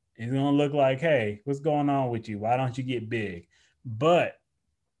shit. It's going to look like, hey, what's going on with you? Why don't you get big? But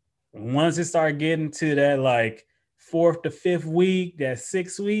once it start getting to that like 4th to 5th week, that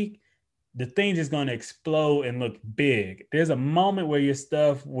 6th week, the thing is going to explode and look big. There's a moment where your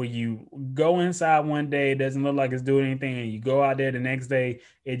stuff, where you go inside one day, it doesn't look like it's doing anything, and you go out there the next day,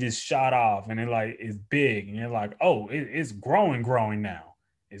 it just shot off, and it like it's big, and you're like, oh, it's growing now.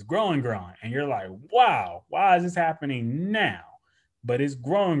 It's growing, and you're like, wow, why is this happening now? But it's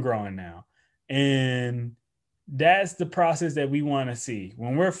growing now, and that's the process that we want to see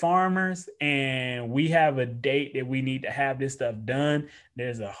when we're farmers and we have a date that we need to have this stuff done.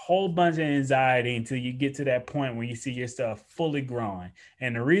 There's a whole bunch of anxiety until you get to that point where you see your stuff fully growing.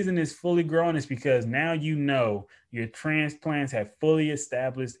 And the reason it's fully grown is because now you know your transplants have fully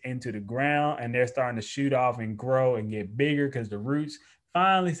established into the ground and they're starting to shoot off and grow and get bigger because the roots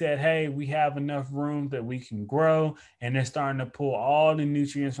finally said, hey, we have enough room that we can grow, and they're starting to pull all the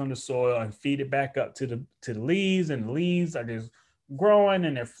nutrients from the soil and feed it back up to the leaves, and the leaves are just growing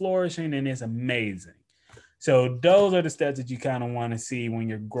and they're flourishing, and it's amazing. So those are the steps that you kind of want to see when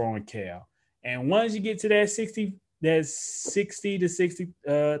you're growing kale. And once you get to that 60 to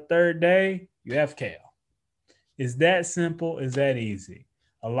 63rd day, you have kale. It's that simple. It's that easy.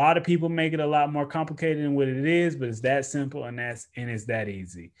 A lot of people make it a lot more complicated than what it is, but it's that simple and it's that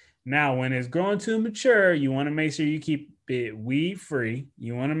easy. Now, when it's growing to mature, you want to make sure you keep it weed free.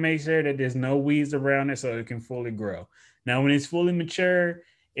 You want to make sure that there's no weeds around it so it can fully grow. Now, when it's fully mature,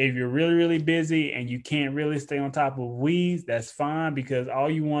 if you're really, really busy and you can't really stay on top of weeds, that's fine, because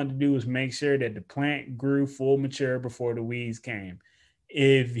all you want to do is make sure that the plant grew full mature before the weeds came.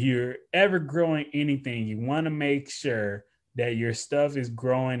 If you're ever growing anything, you want to make sure that your stuff is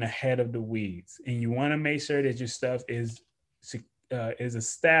growing ahead of the weeds, and you want to make sure that your stuff is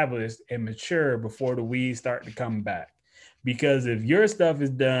established and mature before the weeds start to come back. Because if your stuff is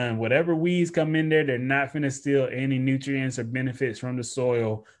done, whatever weeds come in there, they're not going to steal any nutrients or benefits from the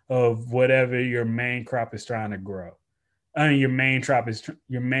soil of whatever your main crop is trying to grow. Your main crop is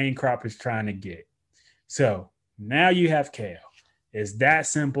trying to get. So now you have kale. It's that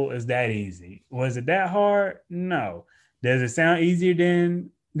simple. It's that easy. Was it that hard? No. Does it sound easier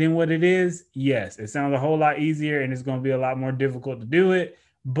than what it is? Yes. It sounds a whole lot easier, and it's going to be a lot more difficult to do it.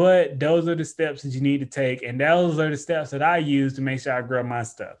 But those are the steps that you need to take. And those are the steps that I use to make sure I grow my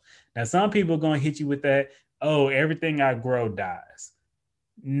stuff. Now, some people are going to hit you with that, oh, everything I grow dies.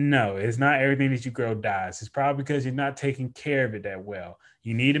 No, it's not everything that you grow dies. It's probably because you're not taking care of it that well.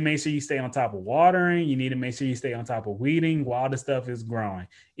 You need to make sure you stay on top of watering. You need to make sure you stay on top of weeding while the stuff is growing.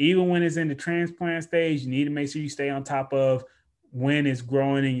 Even when it's in the transplant stage, you need to make sure you stay on top of when it's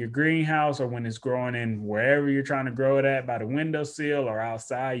growing in your greenhouse or when it's growing in wherever you're trying to grow it at, by the windowsill or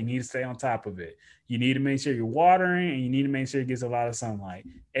outside. You need to stay on top of it. You need to make sure you're watering, and you need to make sure it gets a lot of sunlight.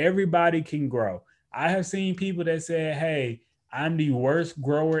 Everybody can grow. I have seen people that say, hey, I'm the worst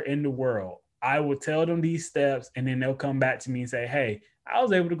grower in the world. I will tell them these steps, and then they'll come back to me and say, hey, I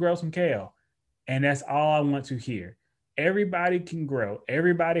was able to grow some kale. And that's all I want to hear. Everybody can grow.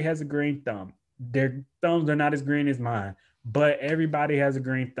 Everybody has a green thumb. Their thumbs are not as green as mine, but everybody has a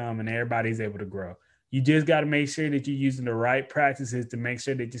green thumb and everybody's able to grow. You just got to make sure that you're using the right practices to make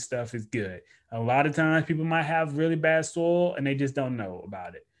sure that your stuff is good. A lot of times people might have really bad soil and they just don't know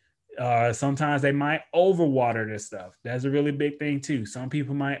about it. Sometimes they might overwater their stuff. That's a really big thing too. Some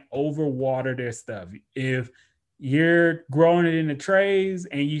people might overwater their stuff. If you're growing it in the trays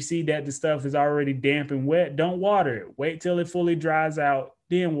and you see that the stuff is already damp and wet, don't water it. Wait till it fully dries out,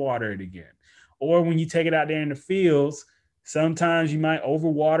 then water it again. Or when you take it out there in the fields, sometimes you might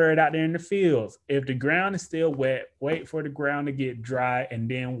overwater it out there in the fields. If the ground is still wet, wait for the ground to get dry and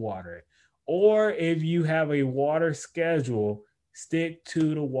then water it. Or if you have a water schedule, stick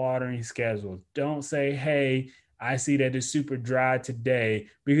to the watering schedule. Don't say, hey, I see that it's super dry today,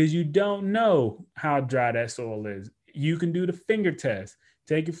 because you don't know how dry that soil is. You can do the finger test.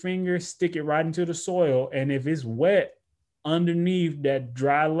 Take your finger, stick it right into the soil, and if it's wet underneath that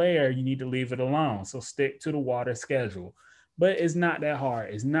dry layer, you need to leave it alone. So stick to the water schedule. But it's not that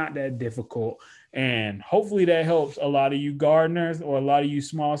hard. It's not that difficult. And hopefully that helps a lot of you gardeners or a lot of you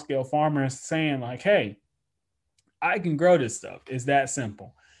small scale farmers saying, like, hey, I can grow this stuff. It's that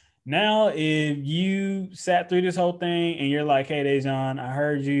simple. Now, if you sat through this whole thing and you're like, hey, Dejan, I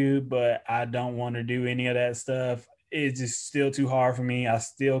heard you, but I don't want to do any of that stuff. It's just still too hard for me. I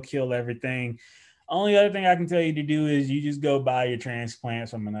still kill everything. Only other thing I can tell you to do is you just go buy your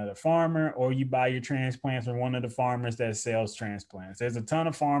transplants from another farmer, or you buy your transplants from one of the farmers that sells transplants. There's a ton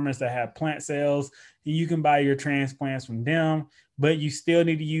of farmers that have plant sales, and you can buy your transplants from them, but you still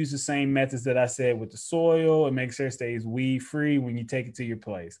need to use the same methods that I said with the soil and make sure it stays weed free when you take it to your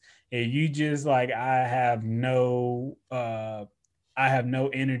place. If you just like, I have no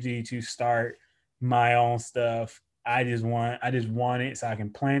energy to start my own stuff. I just want it so I can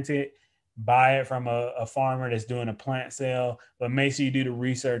plant it. Buy it from a farmer that's doing a plant sale, but make sure you do the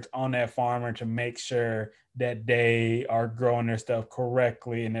research on that farmer to make sure that they are growing their stuff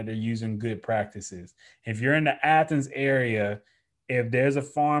correctly and that they're using good practices. If you're in the Athens area, if there's a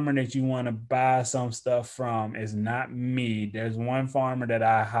farmer that you want to buy some stuff from, it's not me. There's one farmer that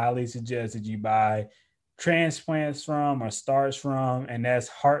I highly suggest that you buy transplants from or starts from, and that's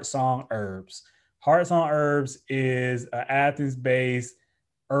Heart Song Herbs. Heart Song Herbs is an Athens based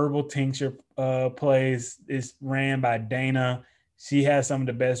herbal tincture place. It's ran by Dana. She has some of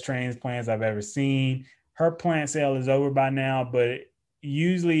the best transplants I've ever seen. Her plant sale is over by now, but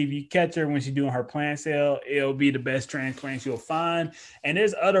usually if you catch her when she's doing her plant sale, it'll be the best transplants you'll find. And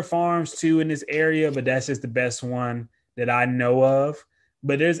there's other farms too in this area, but that's just the best one that I know of.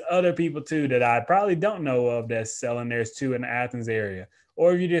 But there's other people too that I probably don't know of that's selling theirs too in the Athens area.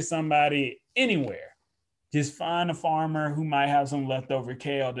 Or if you're just somebody anywhere, just find a farmer who might have some leftover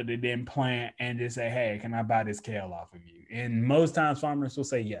kale that they didn't plant and just say, hey, can I buy this kale off of you? And most times farmers will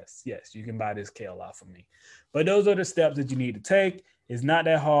say, yes, you can buy this kale off of me. But those are the steps that you need to take. It's not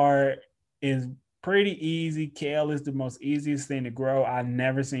that hard. It's pretty easy. Kale is the most easiest thing to grow. I've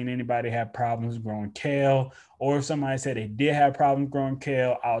never seen anybody have problems growing kale. Or if somebody said they did have problems growing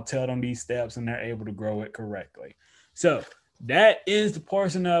kale, I'll tell them these steps and they're able to grow it correctly. So that is the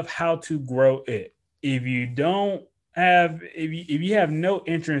portion of how to grow it. If you have no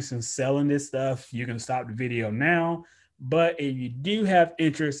interest in selling this stuff, you can stop the video now. But if you do have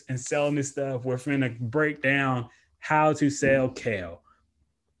interest in selling this stuff, we're going to break down how to sell kale,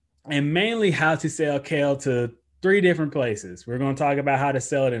 and mainly how to sell kale to 3 different places. We're going to talk about how to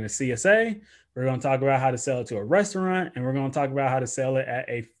sell it in a CSA. We're going to talk about how to sell it to a restaurant, and we're going to talk about how to sell it at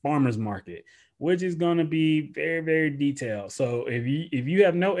a farmer's market, which is going to be very, very detailed. So if you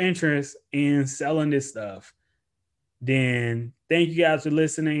have no interest in selling this stuff, then thank you guys for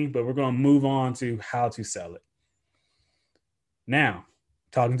listening, but we're going to move on to how to sell it. Now,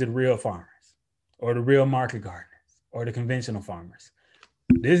 talking to the real farmers or the real market gardeners or the conventional farmers.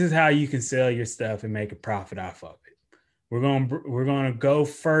 This is how you can sell your stuff and make a profit off of it. We're going to go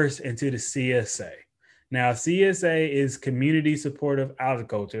first into the CSA. Now, CSA is Community Supportive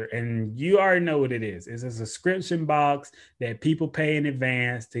Agriculture, and you already know what it is. It's a subscription box that people pay in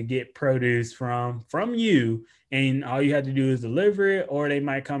advance to get produce from you, and all you have to do is deliver it, or they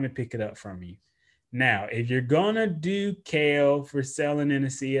might come and pick it up from you. Now, if you're going to do kale for selling in a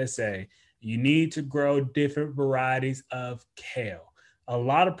CSA, you need to grow different varieties of kale. A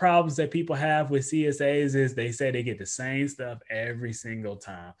lot of problems that people have with CSAs is they say they get the same stuff every single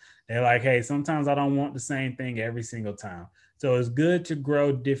time. They're like, hey, sometimes I don't want the same thing every single time. So it's good to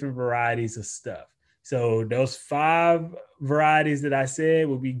grow different varieties of stuff. So those 5 varieties that I said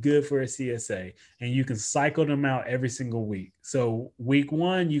will be good for a CSA, and you can cycle them out every single week. So week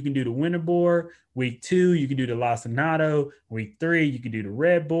 1, you can do the winter boar. Week 2, you can do the lacinato. Week 3, you can do the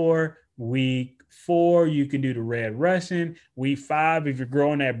red boar. Week 4, you can do the red Russian. Week 5, if you're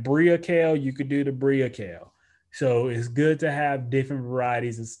growing that Bria kale, you could do the Bria kale. So it's good to have different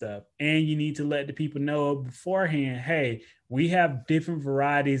varieties of stuff. And you need to let the people know beforehand, hey, we have different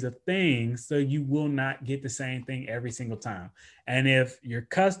varieties of things, so you will not get the same thing every single time. And if your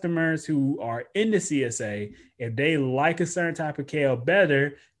customers who are in the CSA, if they like a certain type of kale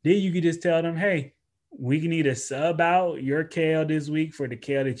better, then you can just tell them, hey, we can either sub out your kale this week for the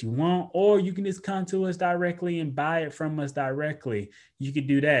kale that you want, or you can just come to us directly and buy it from us directly. You could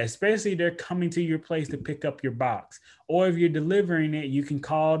do that, especially if they're coming to your place to pick up your box. Or if you're delivering it, you can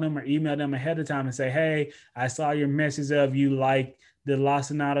call them or email them ahead of time and say, hey, I saw your message of you like the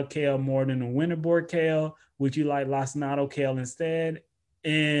lacinato kale more than the winterboard kale. Would you like lacinato kale instead?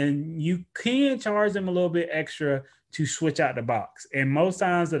 And you can charge them a little bit extra to switch out the box. And most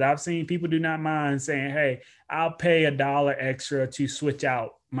times that I've seen, people do not mind saying, hey, I'll pay $1 extra to switch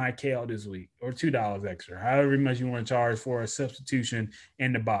out my kale this week, or $2 extra, however much you want to charge for a substitution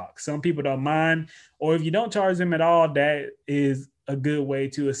in the box. Some people don't mind, or if you don't charge them at all, that is a good way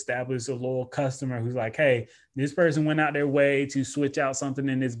to establish a loyal customer who's like, hey, this person went out their way to switch out something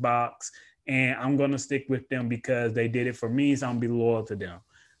in this box, and I'm going to stick with them because they did it for me, so I'm going to be loyal to them.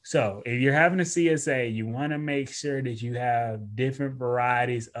 So if you're having a CSA, you want to make sure that you have different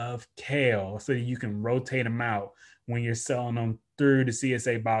varieties of kale so that you can rotate them out when you're selling them through the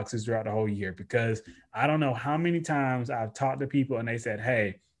CSA boxes throughout the whole year. Because I don't know how many times I've talked to people and they said,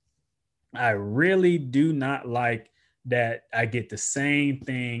 hey, I really do not like that I get the same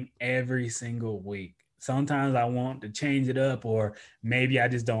thing every single week. Sometimes I want to change it up, or maybe I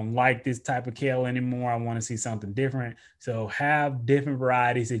just don't like this type of kale anymore. I want to see something different. So have different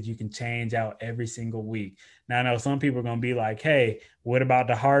varieties that you can change out every single week. Now, I know some people are going to be like, hey, what about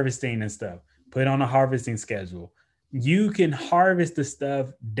the harvesting and stuff? Put on a harvesting schedule. You can harvest the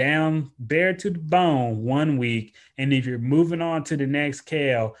stuff down bare to the bone one week. And if you're moving on to the next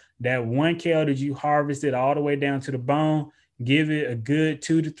kale, that one kale that you harvested all the way down to the bone, give it a good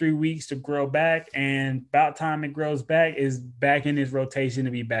 2 to 3 weeks to grow back. And about time it grows back is back in its rotation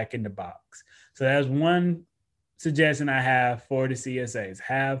to be back in the box. So that's one suggestion I have for the CSAs.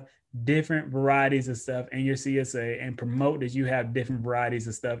 Have different varieties of stuff in your CSA and promote that you have different varieties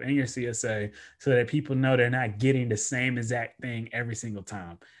of stuff in your CSA so that people know they're not getting the same exact thing every single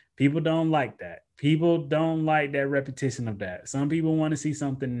time. People don't like that. People don't like that repetition of that. Some people want to see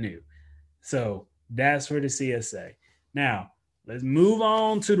something new. So that's for the CSA. Now, let's move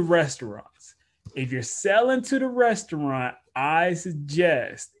on to the restaurants. If you're selling to the restaurant, I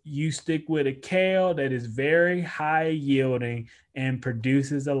suggest you stick with a kale that is very high yielding and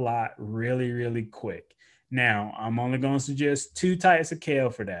produces a lot really, really quick. Now, I'm only going to suggest 2 types of kale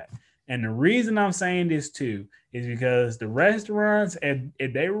for that. And the reason I'm saying this too is because the restaurants,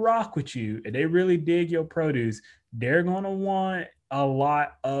 if they rock with you, if they really dig your produce, they're going to want a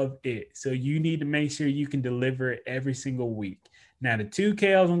lot of it. So you need to make sure you can deliver it every single week. Now, the 2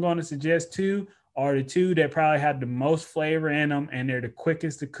 kales I'm going to suggest too are the 2 that probably have the most flavor in them, and they're the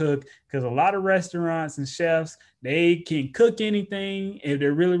quickest to cook, because a lot of restaurants and chefs, they can cook anything if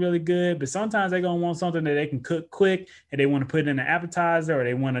they're really, really good, but sometimes they're going to want something that they can cook quick, and they want to put it in an appetizer, or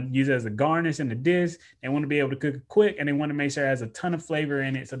they want to use it as a garnish in the dish. They want to be able to cook it quick, and they want to make sure it has a ton of flavor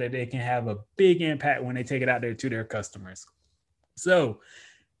in it so that they can have a big impact when they take it out there to their customers. So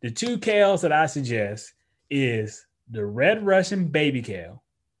the 2 kales that I suggest is the red Russian baby kale,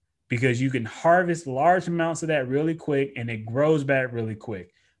 because you can harvest large amounts of that really quick and it grows back really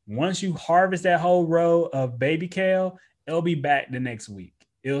quick. Once you harvest that whole row of baby kale, it'll be back the next week.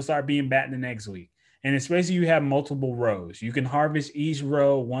 It'll start being back the next week. And especially you have multiple rows. You can harvest each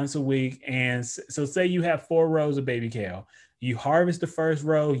row once a week. And so say you have 4 rows of baby kale. You harvest the first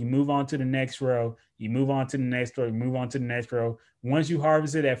row, you move on to the next row, you move on to the next row, you move on to the next row. Once you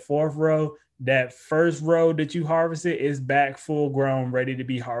harvest it at 4th row, that first row that you harvested is back full grown, ready to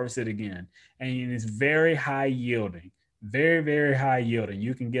be harvested again. And it's very high yielding, very, very high yielding.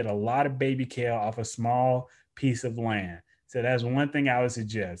 You can get a lot of baby kale off a small piece of land. So that's one thing I would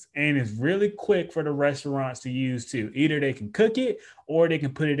suggest. And it's really quick for the restaurants to use too. Either they can cook it or they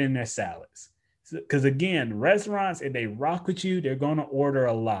can put it in their salads. Because again, restaurants, if they rock with you, they're going to order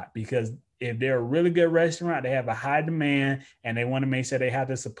a lot, because if they're a really good restaurant, they have a high demand and they want to make sure they have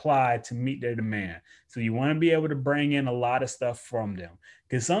the supply to meet their demand. So you want to be able to bring in a lot of stuff from them,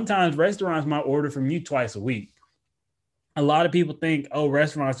 because sometimes restaurants might order from you twice a week. A lot of people think, oh,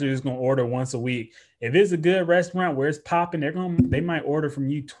 restaurants are just going to order once a week. If it's a good restaurant where it's popping, they might order from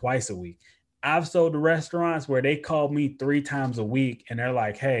you twice a week. I've sold to restaurants where they call me 3 times a week and they're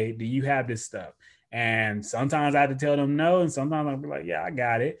like, hey, do you have this stuff? And sometimes I have to tell them no, and sometimes I'll be like, yeah, I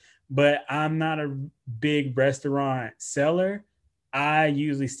got it. But I'm not a big restaurant seller. I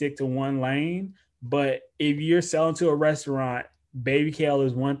usually stick to one lane. But if you're selling to a restaurant, baby kale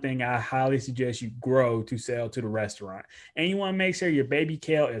is one thing I highly suggest you grow to sell to the restaurant. And you want to make sure your baby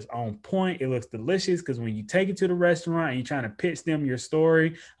kale is on point. It looks delicious because when you take it to the restaurant and you're trying to pitch them your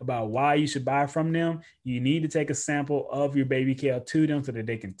story about why you should buy from them, you need to take a sample of your baby kale to them so that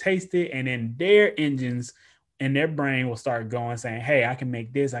they can taste it. And then their engines and their brain will start going saying, hey, I can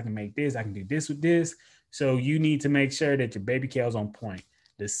make this, I can make this, I can do this with this. So you need to make sure that your baby kale is on point.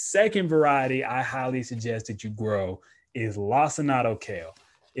 The second variety I highly suggest that you grow is lacinato kale.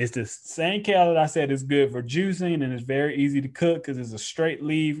 It's the same kale that I said is good for juicing and it's very easy to cook because it's a straight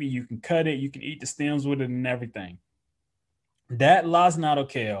leaf. You can cut it, you can eat the stems with it and everything. That lacinato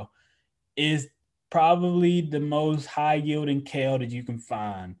kale is probably the most high yielding kale that you can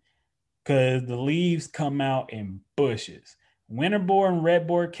find because the leaves come out in bushes. Winterboard and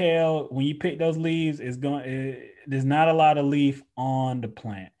redboard kale, when you pick those leaves, there's not a lot of leaf on the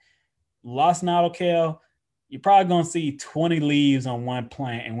plant. Lacinato kale, you're probably going to see 20 leaves on one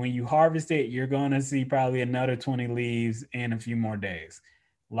plant. And when you harvest it, you're going to see probably another 20 leaves in a few more days.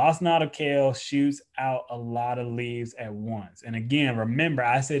 Lacinato kale shoots out a lot of leaves at once. And again, remember,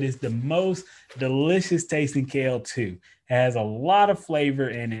 I said it's the most delicious tasting kale too. It has a lot of flavor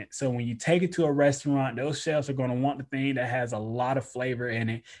in it. So when you take it to a restaurant, those chefs are going to want the thing that has a lot of flavor in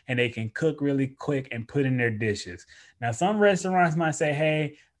it and they can cook really quick and put in their dishes. Now, some restaurants might say,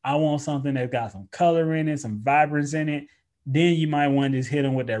 hey, I want something that's got some color in it, some vibrance in it. Then you might want to just hit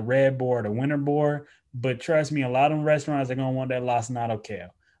them with that red board or winter board. But trust me, a lot of restaurants are going to want that lacinato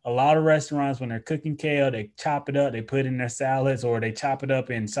kale. A lot of restaurants, when they're cooking kale, they chop it up, they put it in their salads, or they chop it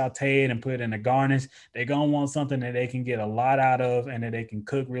up and saute it and put it in a garnish. They're going to want something that they can get a lot out of and that they can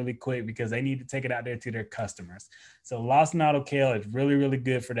cook really quick because they need to take it out there to their customers. So lacinato kale is really, really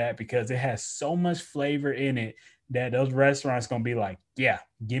good for that because it has so much flavor in it that those restaurants going to be like, yeah,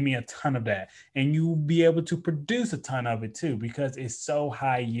 give me a ton of that. And you'll be able to produce a ton of it too because it's so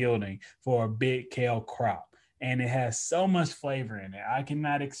high yielding for a big kale crop. And it has so much flavor in it. I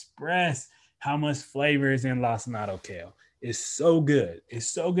cannot express how much flavor is in lacinato kale. It's so good. It's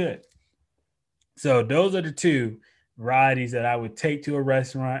so good. So those are the two varieties that I would take to a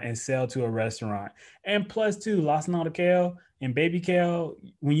restaurant and sell to a restaurant. And plus two, lacinato kale and baby kale,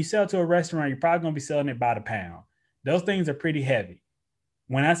 when you sell to a restaurant, you're probably going to be selling it by the pound. Those things are pretty heavy.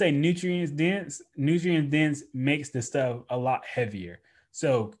 When I say nutrient dense makes the stuff a lot heavier.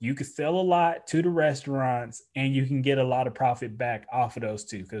 So you can sell a lot to the restaurants and you can get a lot of profit back off of those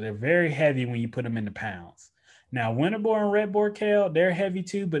two because they're very heavy when you put them into pounds. Now, winterboard and redboard kale, they're heavy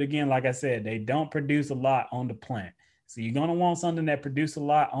too. But again, like I said, they don't produce a lot on the plant. So you're going to want something that produces a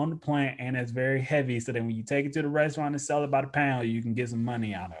lot on the plant and that's very heavy so that when you take it to the restaurant and sell it by the pound, you can get some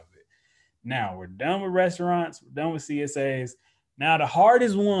money out of it. Now, we're done with restaurants. We're done with CSAs. Now, the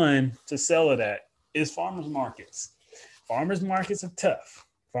hardest one to sell it at is farmers markets. Farmers markets are tough.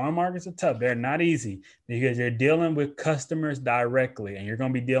 Farm markets are tough. They're not easy because you're dealing with customers directly and you're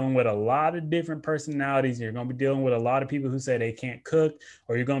going to be dealing with a lot of different personalities. You're going to be dealing with a lot of people who say they can't cook,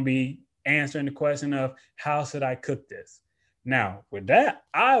 or you're going to be answering the question of how should I cook this? Now, with that,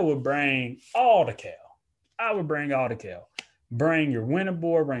 I would bring all the kale. I would bring all the kale. Bring your winter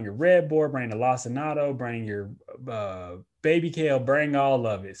board, bring your red board, bring the lacinato, bring your baby kale, bring all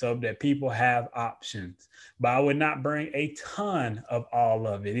of it so that people have options. But I would not bring a ton of all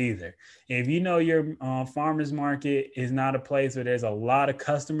of it either. If you know your farmer's market is not a place where there's a lot of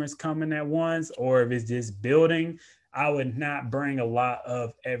customers coming at once, or if it's just building, I would not bring a lot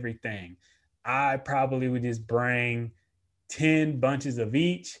of everything. I probably would just bring 10 bunches of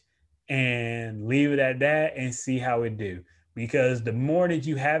each and leave it at that and see how it do. Because the more that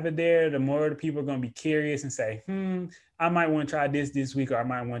you have it there, the more the people are going to be curious and say, I might want to try this week, or I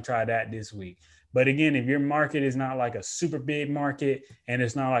might want to try that this week. But again, if your market is not like a super big market and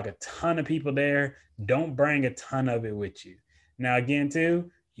it's not like a ton of people there, don't bring a ton of it with you. Now, again, too,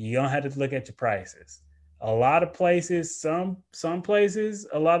 you don't have to look at your prices. A lot of places, some places,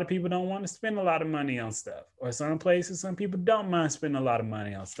 a lot of people don't want to spend a lot of money on stuff. Or some places, some people don't mind spending a lot of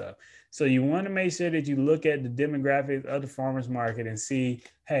money on stuff. So you want to make sure that you look at the demographics of the farmer's market and see,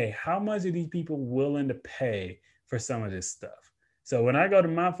 hey, how much are these people willing to pay for some of this stuff? So when I go to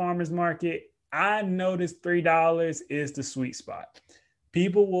my farmer's market, I notice $3 is the sweet spot.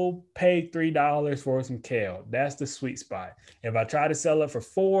 People will pay $3 for some kale. That's the sweet spot. If I try to sell it for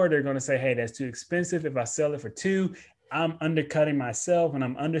 $4, they're going to say, hey, that's too expensive. If I sell it for $2, I'm undercutting myself and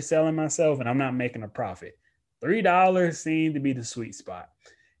I'm underselling myself and I'm not making a profit. $3 seems to be the sweet spot.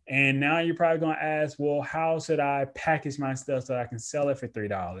 And now you're probably going to ask, well, how should I package my stuff so I can sell it for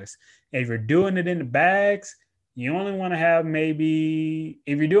 $3? If you're doing it in the bags, you only want to have maybe,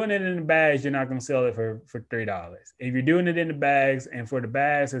 if you're doing it in the bags, you're not going to sell it for $3. If you're doing it in the bags, and for the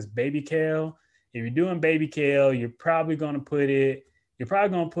bags, it's baby kale. If you're doing baby kale, you're probably going to put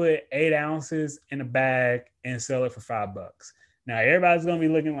 8 ounces in a bag and sell it for $5. Now, everybody's going to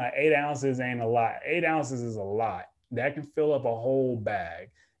be looking like 8 ounces ain't a lot. 8 ounces is a lot. That can fill up a whole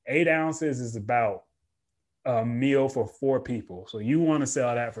bag. 8 ounces is about a meal for 4 people. So you want to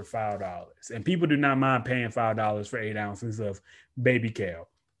sell that for $5. And people do not mind paying $5 for 8 ounces of baby kale.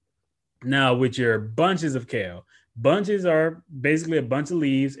 Now, with your bunches of kale, bunches are basically a bunch of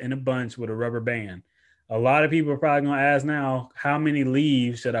leaves in a bunch with a rubber band. A lot of people are probably going to ask now, how many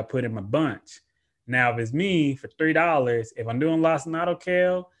leaves should I put in my bunch? Now, if it's me for $3, if I'm doing lacinato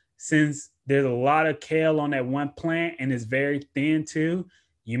kale, since there's a lot of kale on that one plant and it's very thin too,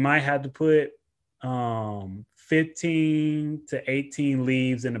 you might have to put 15 to 18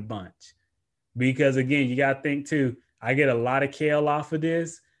 leaves in a bunch. Because again, you got to think too, I get a lot of kale off of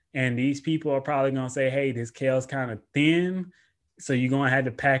this, and these people are probably going to say, hey, this kale's kind of thin. So you're going to have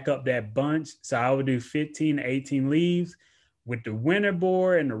to pack up that bunch. So I would do 15 to 18 leaves. With the winter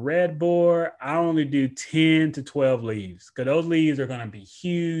boar and the red boar, I only do 10 to 12 leaves because those leaves are going to be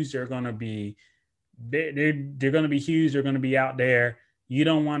huge. They're going to be they're going to be huge. They're going to be out there. You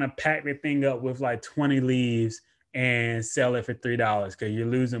don't want to pack the thing up with like 20 leaves and sell it for $3 because you're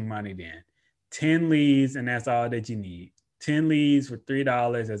losing money then. 10 leaves, and that's all that you need. 10 leaves for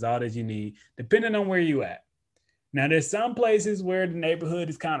 $3, that's all that you need, depending on where you at. Now, there's some places where the neighborhood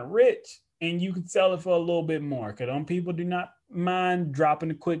is kind of rich and you can sell it for a little bit more because some people do not mind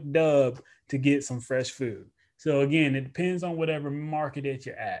dropping a quick dub to get some fresh food. So again, it depends on whatever market that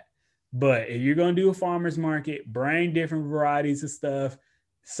you're at. But if you're going to do a farmer's market, bring different varieties of stuff.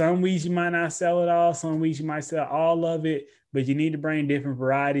 Some weeks you might not sell it all. Some weeks you might sell all of it. But you need to bring different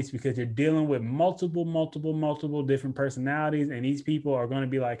varieties because you're dealing with multiple different personalities. And these people are going to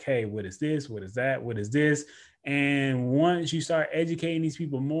be like, hey, what is this? What is that? What is this? And once you start educating these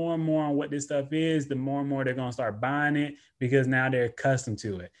people more and more on what this stuff is, the more and more they're going to start buying it because now they're accustomed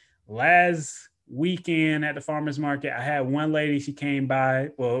to it. Last weekend at the farmer's market, I had one lady, she came by,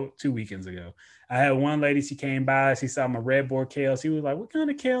 well, 2 weekends ago. I had one lady, she came by, she saw my red boar kale. She was like, what kind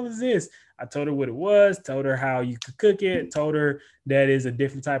of kale is this? I told her what it was, told her how you could cook it, told her that is a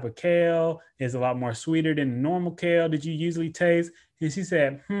different type of kale. It's a lot more sweeter than the normal kale that you usually taste. And she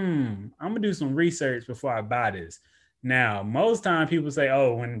said, I'm going to do some research before I buy this. Now, most time people say,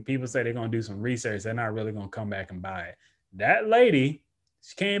 oh, when people say they're going to do some research, they're not really going to come back and buy it. That lady,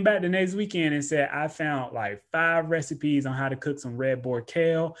 she came back the next weekend and said, I found like 5 recipes on how to cook some red boar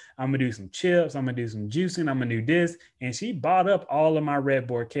kale. I'm going to do some chips. I'm going to do some juicing. I'm going to do this. And she bought up all of my red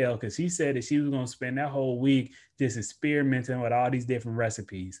boar kale because she said that she was going to spend that whole week just experimenting with all these different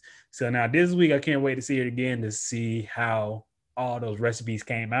recipes. So now this week, I can't wait to see it again to see how all those recipes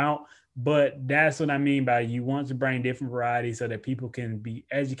came out. But that's what I mean by you want to bring different varieties so that people can be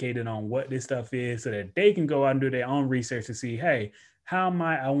educated on what this stuff is so that they can go out and do their own research to see, hey, how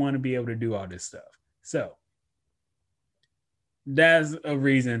might I want to be able to do all this stuff? So that's a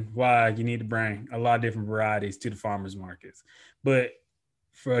reason why you need to bring a lot of different varieties to the farmers markets. But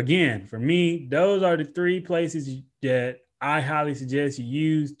for me, those are the 3 places that I highly suggest you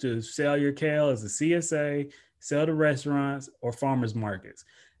use to sell your kale as a CSA, sell to restaurants or farmers markets.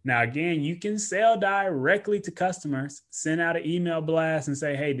 Now, again, you can sell directly to customers, send out an email blast and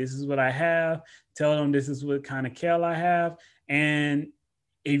say, hey, this is what I have. Tell them this is what kind of kale I have. And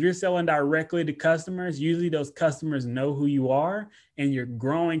if you're selling directly to customers, usually those customers know who you are and you're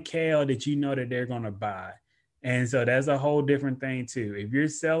growing kale that you know that they're going to buy. And so that's a whole different thing too. If you're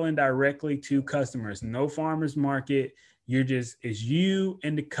selling directly to customers, no farmers market, it's you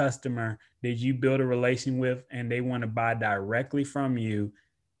and the customer that you build a relation with and they want to buy directly from you.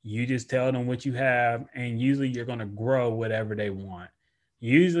 You just tell them what you have and usually you're going to grow whatever they want.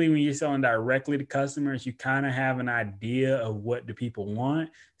 Usually when you're selling directly to customers, you kind of have an idea of what the people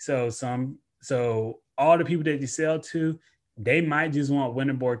want. So all the people that you sell to, they might just want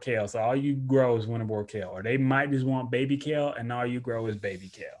winter boar kale. So all you grow is winter boar kale, or they might just want baby kale and all you grow is baby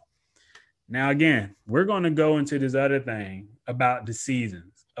kale. Now, again, we're going to go into this other thing about the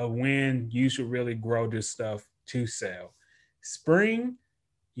seasons of when you should really grow this stuff to sell. Spring,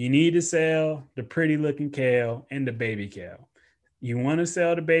 you need to sell the pretty looking kale and the baby kale. You want to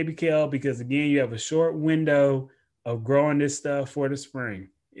sell the baby kale because, again, you have a short window of growing this stuff for the spring.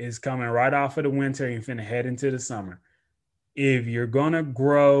 It's coming right off of the winter and you're finna head into the summer. If you're going to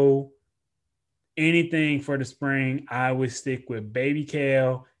grow anything for the spring, I would stick with baby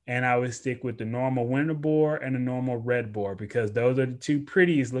kale and I would stick with the normal winter boar and the normal red boar because those are the two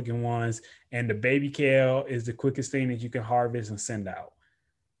prettiest looking ones. And the baby kale is the quickest thing that you can harvest and send out.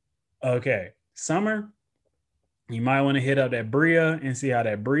 Okay, summer, you might want to hit up that Bria and see how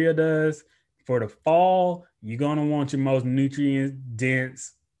that Bria does. For the fall, you're going to want your most nutrient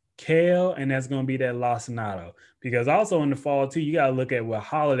dense kale, and that's going to be that lacinato. Because also in the fall, too, you got to look at what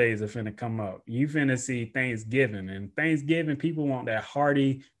holidays are finna come up. You finna see Thanksgiving, and Thanksgiving, people want that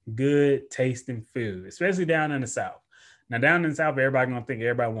hearty, good tasting food, especially down in the South. Now, down in the South, everybody going to think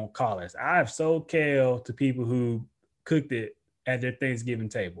everybody want collards. I have sold kale to people who cooked it at their Thanksgiving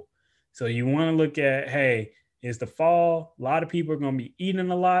table. So you want to look at, hey, it's the fall. A lot of people are going to be eating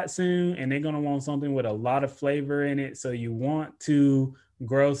a lot soon, and they're going to want something with a lot of flavor in it. So you want to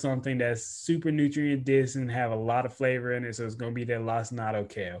grow something that's super nutrient dense and have a lot of flavor in it. So it's going to be that lacinato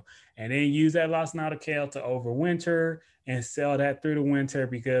kale. And then use that lacinato kale to overwinter and sell that through the winter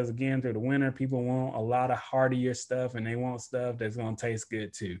because, again, through the winter, people want a lot of heartier stuff and they want stuff that's going to taste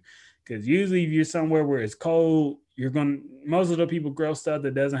good too. Because usually if you're somewhere where it's cold, most of the people grow stuff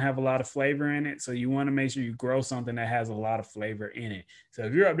that doesn't have a lot of flavor in it. So you want to make sure you grow something that has a lot of flavor in it. So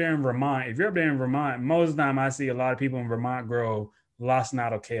if you're up there in Vermont, most of the time I see a lot of people in Vermont grow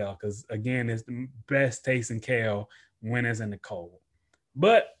lacinato kale because, again, it's the best tasting kale when it's in the cold.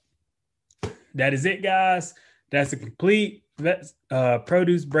 But that is it, guys. That's a complete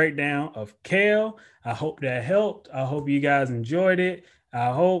produce breakdown of kale. I hope that helped. I hope you guys enjoyed it.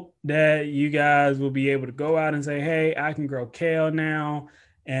 I hope that you guys will be able to go out and say, hey, I can grow kale now.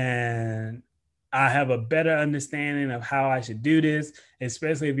 And I have a better understanding of how I should do this,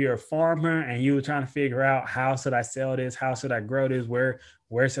 especially if you're a farmer and you were trying to figure out how should I sell this? How should I grow this?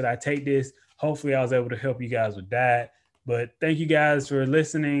 Where should I take this? Hopefully I was able to help you guys with that. But thank you guys for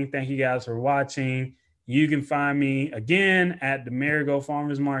listening. Thank you guys for watching. You can find me again at the Marigold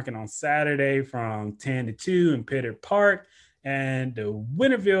Farmers Market on Saturday from 10 to 2 in Pitter Park, and the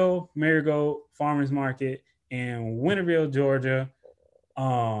Winterville Marigold Farmers Market in Winterville, Georgia.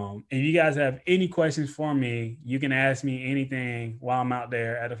 If you guys have any questions for me, you can ask me anything while I'm out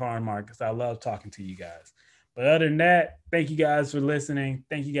there at the farmers market because I love talking to you guys. But other than that, thank you guys for listening.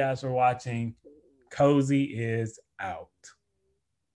 Thank you guys for watching. Cozy is out.